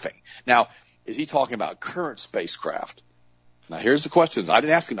laughing. Now, is he talking about current spacecraft? Now, here's the questions. I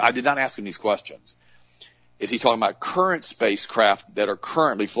did not ask him these questions. Is he talking about current spacecraft that are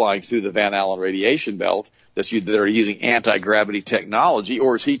currently flying through the Van Allen radiation belt that are using anti-gravity technology,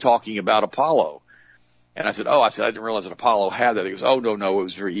 or is he talking about Apollo? And I said, I didn't realize that Apollo had that. He goes, "Oh, no, it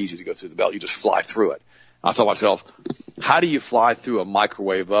was very easy to go through the belt. You just fly through it." I thought to myself, how do you fly through a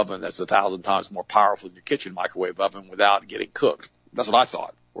microwave oven that's 1,000 times more powerful than your kitchen microwave oven without getting cooked? That's what I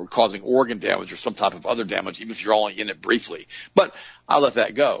thought, or causing organ damage or some type of other damage, even if you're only in it briefly. But I let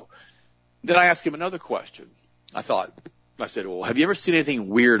that go. Then I asked him another question. I said, "Well, have you ever seen anything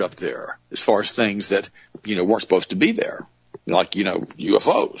weird up there as far as things that, weren't supposed to be there? Like,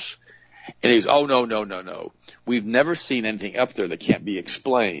 UFOs?" And he's, "Oh, no. We've never seen anything up there that can't be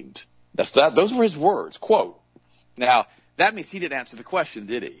explained." Those were his words, quote. Now, that means he didn't answer the question,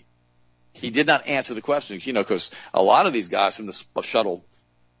 did he? He did not answer the question, because a lot of these guys from the shuttle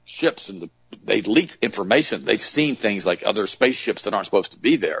ships they leak information. They've seen things like other spaceships that aren't supposed to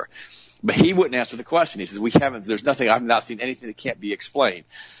be there. But he wouldn't answer the question. He says, I've not seen anything that can't be explained.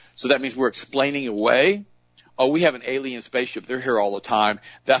 So that means we're explaining away. Oh, we have an alien spaceship. They're here all the time.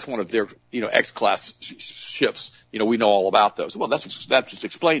 That's one of their, X-class ships. We know all about those. Well, that just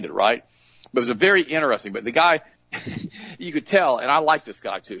explained it, right? But it was a very interesting, but the guy, you could tell, and I like this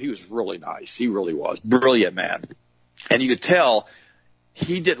guy too. He was really nice. He really was. Brilliant man. And you could tell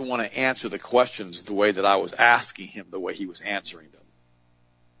he didn't want to answer the questions the way that I was asking him, the way he was answering them.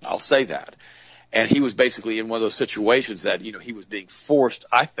 I'll say that. And he was basically in one of those situations that, he was being forced,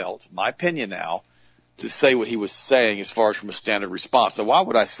 I felt, my opinion now, to say what he was saying as far as from a standard response. So why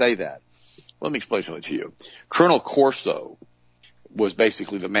would I say that? Let me explain something to you. Colonel Corso was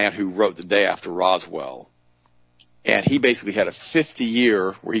basically the man who wrote The Day After Roswell. And he basically had a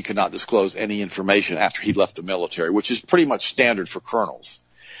 50-year where he could not disclose any information after he left the military, which is pretty much standard for colonels.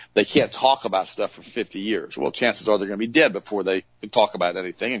 They can't talk about stuff for 50 years. Well, chances are they're going to be dead before they can talk about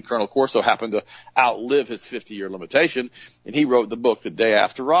anything. And Colonel Corso happened to outlive his 50-year limitation, and he wrote the book The Day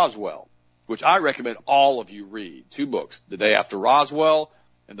After Roswell, which I recommend all of you read. 2 books, The Day After Roswell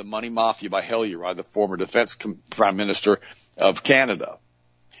and The Money Mafia by Hellier, the former defense prime minister of Canada.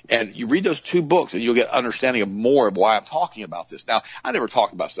 And you read those 2 books, and you'll get understanding of more of why I'm talking about this. Now, I never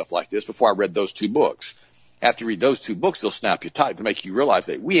talked about stuff like this before I read those 2 books. After you read those 2 books, they'll snap you tight to make you realize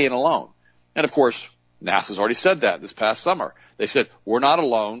that we ain't alone. And, of course, NASA's already said that this past summer. They said, we're not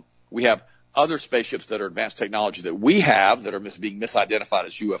alone. We have other spaceships that are advanced technology that we have that are being misidentified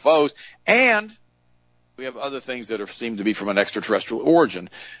as UFOs, and we have other things that seem to be from an extraterrestrial origin.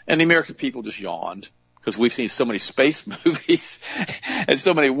 And the American people just yawned because we've seen so many space movies and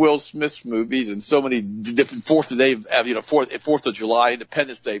so many Will Smith movies and so many different Fourth of July,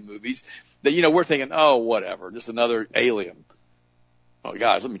 Independence Day movies that, we're thinking, oh, whatever, just another alien. Oh,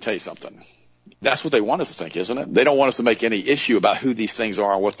 guys, let me tell you something. That's what they want us to think, isn't it? They don't want us to make any issue about who these things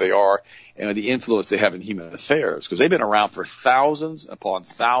are and what they are and the influence they have in human affairs, because they've been around for thousands upon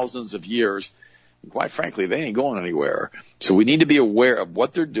thousands of years. And quite frankly, they ain't going anywhere. So we need to be aware of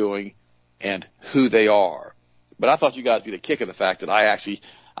what they're doing and who they are. But I thought you guys get a kick of the fact that I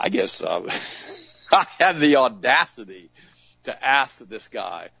had the audacity to ask this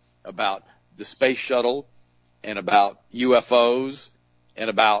guy about the space shuttle and about UFOs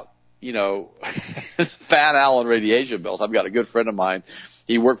and about, Van Allen radiation belt. I've got a good friend of mine.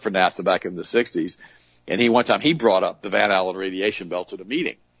 He worked for NASA back in the 60s. And one time he brought up the Van Allen radiation belt at a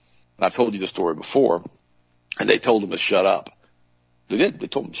meeting. And I've told you the story before. And they told him to shut up. They did. They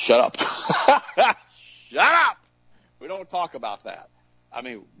told him, shut up. Shut up. We don't talk about that. I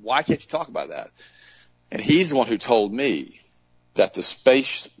mean, why can't you talk about that? And he's the one who told me that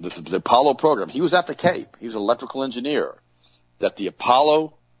the Apollo program, he was at the Cape. He was an electrical engineer, that the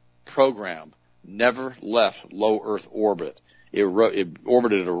Apollo program never left low Earth orbit. It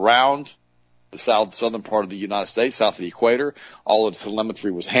orbited around the southern part of the United States, south of the equator. All of the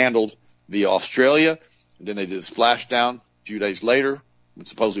telemetry was handled via Australia. And then they did a splashdown a few days later,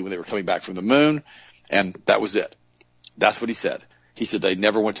 supposedly when they were coming back from the moon. And that was it. That's what he said. He said they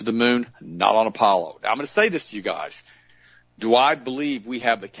never went to the moon, not on Apollo. Now, I'm going to say this to you guys. Do I believe we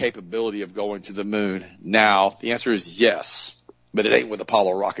have the capability of going to the moon now? The answer is yes, but it ain't with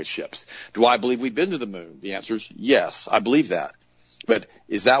Apollo rocket ships. Do I believe we've been to the moon? The answer is yes, I believe that. But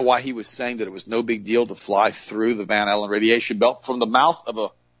is that why he was saying that it was no big deal to fly through the Van Allen radiation belt from the mouth of an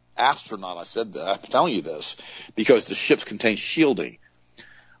astronaut? I said that. I'm telling you this because the ships contain shielding.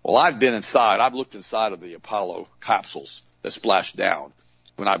 Well, I've been inside. I've looked inside of the Apollo capsules that splashed down.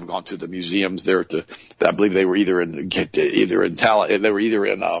 When I've gone to the museums there I believe they were either in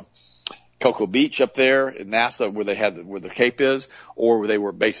Cocoa Beach up there in NASA where the Cape is, or they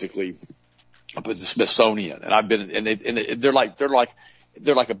were basically up at the Smithsonian. And I've been, and they're like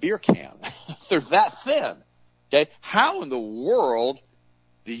a beer can. They're that thin. Okay. How in the world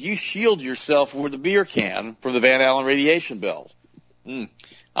do you shield yourself with a beer can from the Van Allen radiation belt?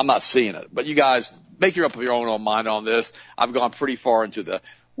 I'm not seeing it, but you guys make your own mind on this. I've gone pretty far into the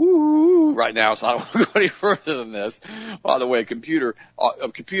woo right now, so I don't want to go any further than this. By the way, a computer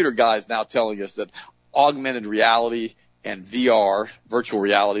guy is now telling us that augmented reality and VR, virtual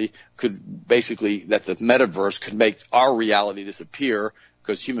reality, could basically, that the metaverse could make our reality disappear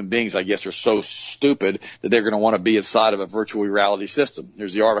because human beings, I guess, are so stupid that they're going to want to be inside of a virtual reality system.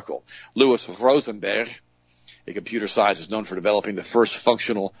 Here's the article. Louis Rosenberg, a computer scientist known for developing the first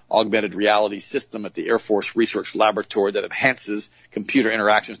functional augmented reality system at the Air Force Research Laboratory that enhances computer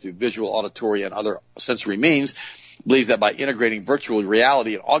interactions through visual, auditory, and other sensory means, believes that by integrating virtual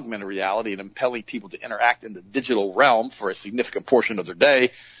reality and augmented reality and impelling people to interact in the digital realm for a significant portion of their day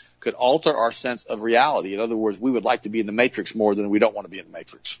could alter our sense of reality. In other words, we would like to be in the Matrix more than we don't want to be in the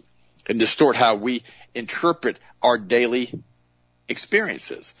Matrix, and distort how we interpret our daily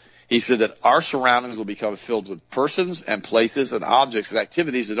experiences. He said that our surroundings will become filled with persons and places and objects and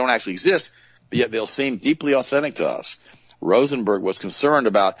activities that don't actually exist, but yet they'll seem deeply authentic to us. Rosenberg was concerned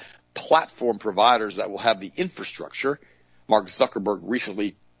about platform providers that will have the infrastructure. Mark Zuckerberg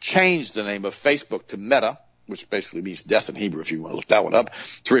recently changed the name of Facebook to Meta, which basically means death in Hebrew, if you want to look that one up,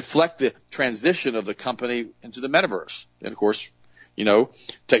 to reflect the transition of the company into the metaverse. And, of course,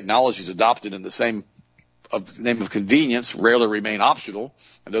 technology is adopted in the same name of convenience, rarely remain optional,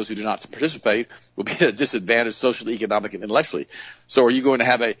 and those who do not participate will be at a disadvantage socially, economically, and intellectually. So are you going to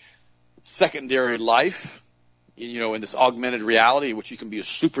have a secondary life, in this augmented reality in which you can be a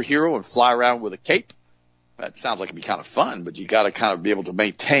superhero and fly around with a cape? That sounds like it'd be kind of fun, but you got to kind of be able to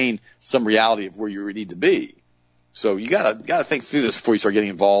maintain some reality of where you need to be. So you got to think through this before you start getting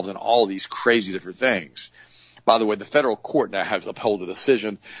involved in all of these crazy different things. By the way, the federal court now has upheld a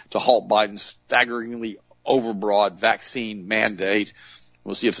decision to halt Biden's staggeringly overbroad vaccine mandate.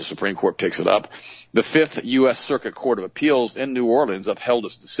 We'll see if the Supreme Court picks it up. The Fifth U.S. Circuit Court of Appeals in New Orleans upheld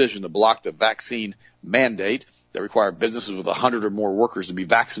its decision to block the vaccine mandate that required businesses with 100 or more workers to be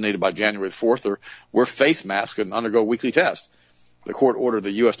vaccinated by January 4th or wear face masks and undergo weekly tests. The court ordered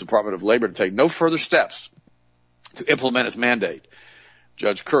the U.S. Department of Labor to take no further steps to implement its mandate.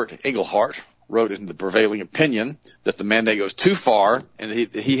 Judge Kurt Engelhardt wrote in the prevailing opinion that the mandate goes too far, and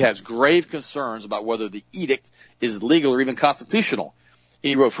he has grave concerns about whether the edict is legal or even constitutional.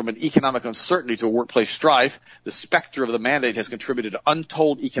 He wrote, from an economic uncertainty to a workplace strife, the specter of the mandate has contributed to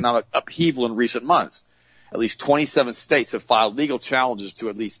untold economic upheaval in recent months. At least 27 states have filed legal challenges to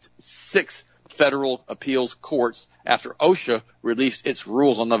at least 6 federal appeals courts after OSHA released its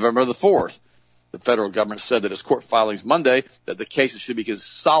rules on November the 4th. The federal government said that its court filings Monday that the cases should be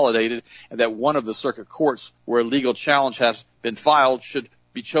consolidated and that one of the circuit courts where a legal challenge has been filed should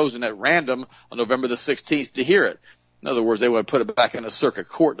be chosen at random on November the 16th to hear it. In other words, they want to put it back in a circuit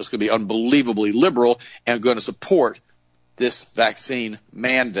court that's going to be unbelievably liberal and going to support this vaccine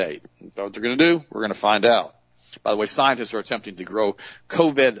mandate. What they're going to do, we're going to find out. By the way, scientists are attempting to grow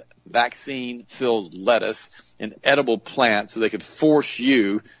COVID vaccine-filled lettuce in edible plants so they could force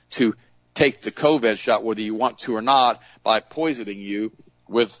you to take the COVID shot whether you want to or not by poisoning you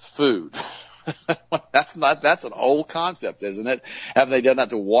with food. That's an old concept, isn't it? Haven't they done that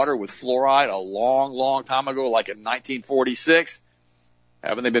to water with fluoride a long, long time ago, like in 1946?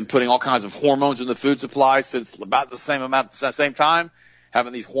 Haven't they been putting all kinds of hormones in the food supply since about the same time?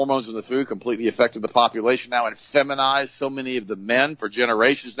 Haven't these hormones in the food completely affected the population now and feminized so many of the men for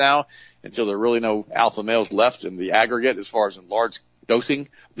generations now until there are really no alpha males left in the aggregate as far as in large dosing?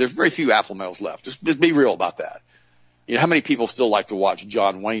 There's very few alpha males left. Just be real about that. How many people still like to watch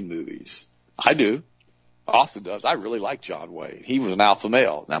John Wayne movies? I do. Austin does. I really like John Wayne. He was an alpha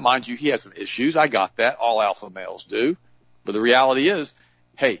male. Now, mind you, he has some issues. I got that. All alpha males do. But the reality is,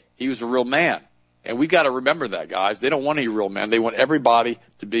 hey, he was a real man. And we got to remember that, guys. They don't want any real men. They want everybody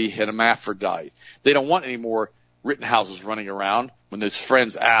to be an hermaphrodite. They don't want any more Rittenhouses running around when his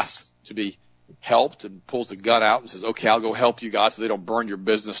friends ask to be helped and pulls a gun out and says, okay, I'll go help you guys so they don't burn your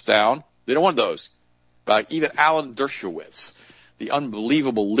business down. They don't want those. But even Alan Dershowitz, the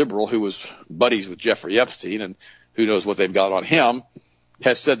unbelievable liberal who was buddies with Jeffrey Epstein, and who knows what they've got on him,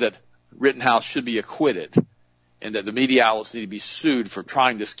 has said that Rittenhouse should be acquitted and that the media outlets need to be sued for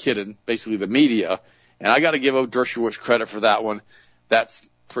trying this kid in basically the media. And I got to give Dershowitz credit for that one. That's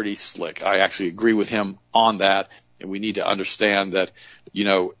pretty slick. I actually agree with him on that. And we need to understand that, you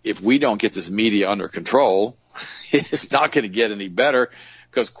know, if we don't get this media under control, it's not going to get any better.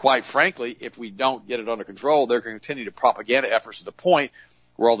 Because quite frankly, if we don't get it under control, they're going to continue to propaganda efforts to the point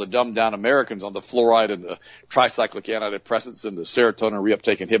where all the dumbed down Americans on the fluoride and the tricyclic antidepressants and the serotonin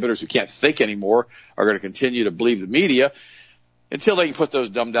reuptake inhibitors who can't think anymore are going to continue to believe the media until they can put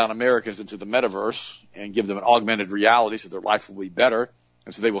those dumbed down Americans into the metaverse and give them an augmented reality so their life will be better.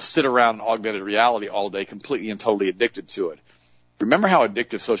 And so they will sit around in augmented reality all day, completely and totally addicted to it. Remember how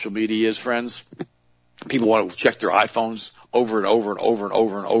addictive social media is, friends? People want to check their iPhones over and over and over and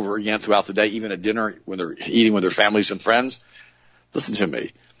over and over again throughout the day, even at dinner when they're eating with their families and friends. Listen to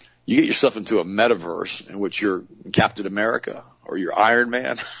me. You get yourself into a metaverse in which you're Captain America or you're Iron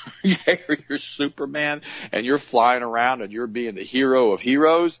Man or you're Superman, and you're flying around and you're being the hero of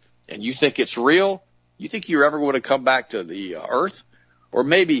heroes, and you think it's real. You think you're ever going to come back to the earth? Or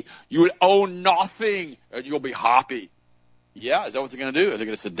maybe you will own nothing and you'll be happy. Yeah, is that what they're going to do? Are they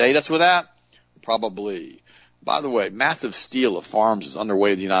going to sedate us with that? Probably. By the way, massive steal of farms is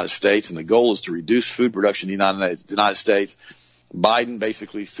underway in the United States, and the goal is to reduce food production in the United States. Biden,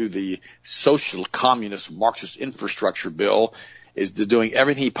 basically through the social communist Marxist infrastructure bill, is doing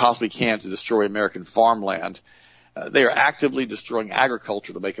everything he possibly can to destroy American farmland. They are actively destroying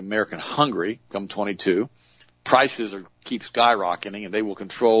agriculture to make America hungry come 22. Prices keep skyrocketing, and they will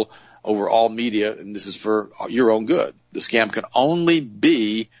control over all media, and this is for your own good. The scam can only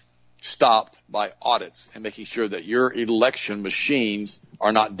be stopped by audits and making sure that your election machines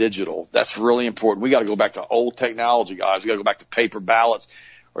are not digital. That's really important. We got to go back to old technology, guys. We got to go back to paper ballots,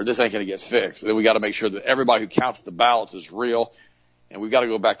 or this ain't going to get fixed. Then we got to make sure that everybody who counts the ballots is real, and we got to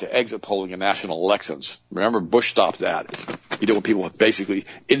go back to exit polling in national elections. Remember, Bush stopped that. You know, when people were basically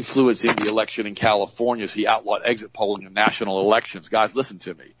influencing the election in California, so he outlawed exit polling in national elections. Guys, listen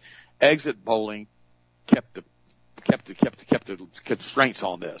to me. Exit polling kept the constraints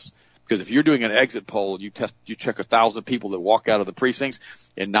on this. Because if you're doing an exit poll and you check 1,000 people that walk out of the precincts,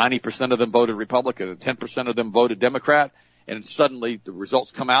 and 90% of them voted Republican and 10% of them voted Democrat, and suddenly the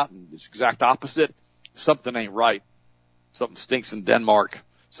results come out and it's exact opposite, something ain't right. Something stinks in Denmark.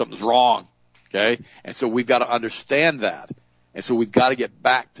 Something's wrong. Okay? And so we've got to understand that. And so we've got to get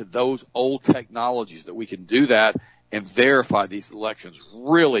back to those old technologies that we can do that and verify these elections.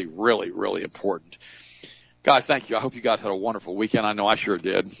 Really, really, really important. Guys, thank you. I hope you guys had a wonderful weekend. I know I sure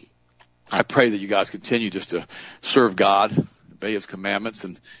did. I pray that you guys continue just to serve God, obey His commandments,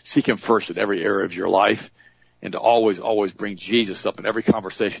 and seek Him first in every area of your life, and to always, always bring Jesus up in every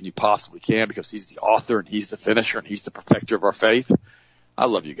conversation you possibly can, because He's the author and He's the finisher and He's the perfecter of our faith. I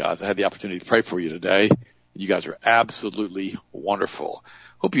love you guys. I had the opportunity to pray for you today. You guys are absolutely wonderful.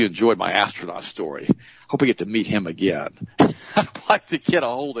 Hope you enjoyed my astronaut story. Hope we get to meet him again. I'd like to get a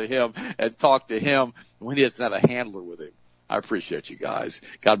hold of him and talk to him when he doesn't have a handler with him. I appreciate you guys.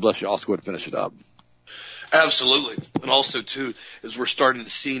 God bless you. I'll go ahead and finish it up. Absolutely. And also, too, as we're starting to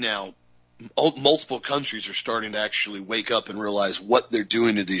see now, multiple countries are starting to actually wake up and realize what they're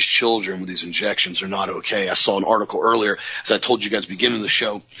doing to these children with these injections are not okay. I saw an article earlier, as I told you guys at the beginning of the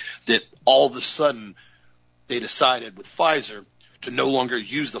show, that all of a sudden they decided with Pfizer to no longer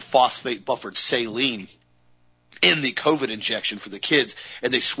use the phosphate buffered saline in the COVID injection for the kids,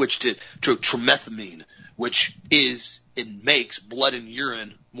 and they switched it to trimethamine, which it makes blood and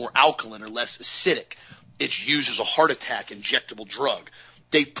urine more alkaline or less acidic. It's used as a heart attack injectable drug.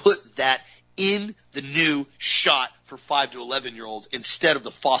 They put that in the new shot for 5 to 11-year-olds instead of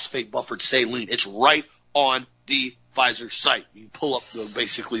the phosphate buffered saline. It's right on the Pfizer site. You can pull up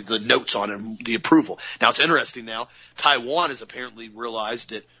basically the notes on it and the approval. Now, it's interesting now. Taiwan has apparently realized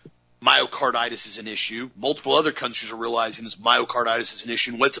that myocarditis is an issue. Multiple other countries are realizing this myocarditis is an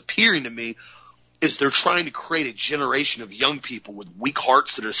issue. And what's appearing to me is they're trying to create a generation of young people with weak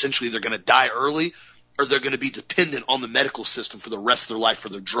hearts that are essentially they're going to die early, or they're going to be dependent on the medical system for the rest of their life for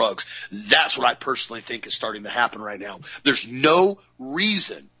their drugs. That's what I personally think is starting to happen right now. There's no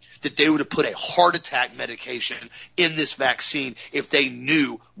reason that they would have put a heart attack medication in this vaccine if they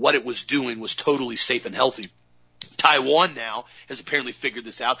knew what it was doing was totally safe and healthy. Taiwan now has apparently figured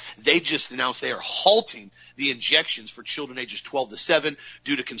this out. They just announced they are halting the injections for children ages 12 to 7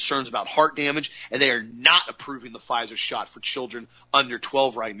 due to concerns about heart damage, and they are not approving the Pfizer shot for children under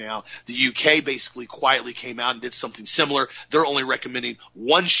 12 right now. The UK basically quietly came out and did something similar. They're only recommending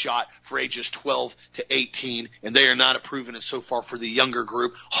one shot for ages 12 to 18, and they are not approving it so far for the younger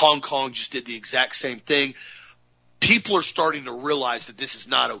group. Hong Kong just did the exact same thing. People are starting to realize that this is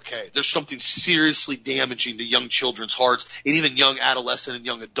not okay. There's something seriously damaging to young children's hearts and even young adolescent and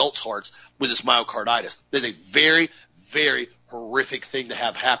young adults' hearts with this myocarditis. There's a very, very horrific thing to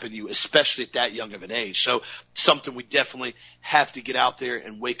have happen to you, especially at that young of an age. So something we definitely have to get out there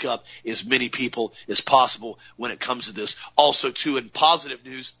and wake up as many people as possible when it comes to this. Also, too, in positive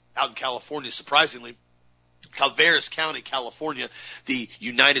news, out in California, surprisingly, Calveras County, California, the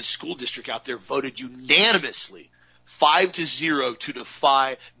United School District out there voted unanimously 5-0 to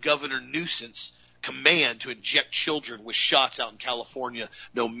defy Governor Newsom's command to inject children with shots out in California,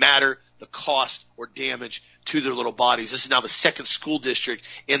 no matter the cost or damage to their little bodies. This is now the second school district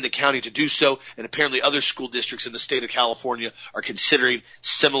in the county to do so, and apparently other school districts in the state of California are considering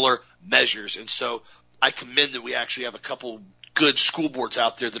similar measures. And so I commend that we actually have a couple good school boards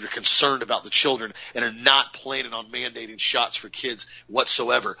out there that are concerned about the children and are not planning on mandating shots for kids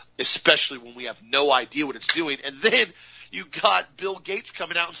whatsoever, especially when we have no idea what it's doing. And then you got Bill Gates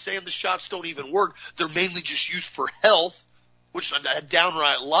coming out and saying the shots don't even work. They're mainly just used for health, which is a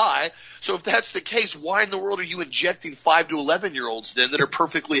downright lie. So if that's the case, why in the world are you injecting 5 to 11-year-olds then that are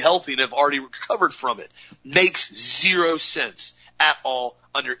perfectly healthy and have already recovered from it? Makes zero sense at all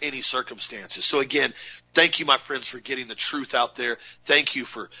under any circumstances. So again, thank you, my friends, for getting the truth out there. Thank you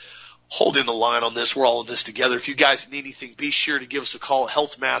for holding the line on this. We're all in this together. If you guys need anything, be sure to give us a call at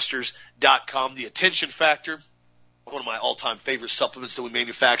healthmasters.com. The Attention Factor, one of my all-time favorite supplements that we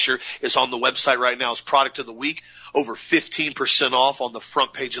manufacture, is on the website right now. It's product of the week, over 15% off on the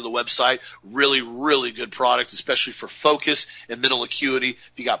front page of the website. Really, really good product, especially for focus and mental acuity.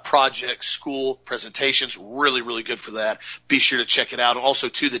 If you got projects, school, presentations, really, really good for that. Be sure to check it out. And also,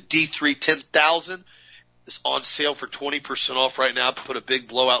 too, the D3 10,000 is on sale for 20% off right now. Put a big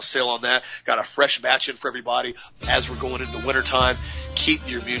blowout sale on that. Got a fresh batch in for everybody as we're going into wintertime. Keep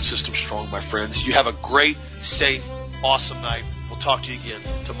your immune system strong, my friends. You have a great, safe, awesome night. We'll talk to you again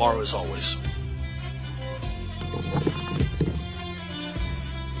tomorrow as always.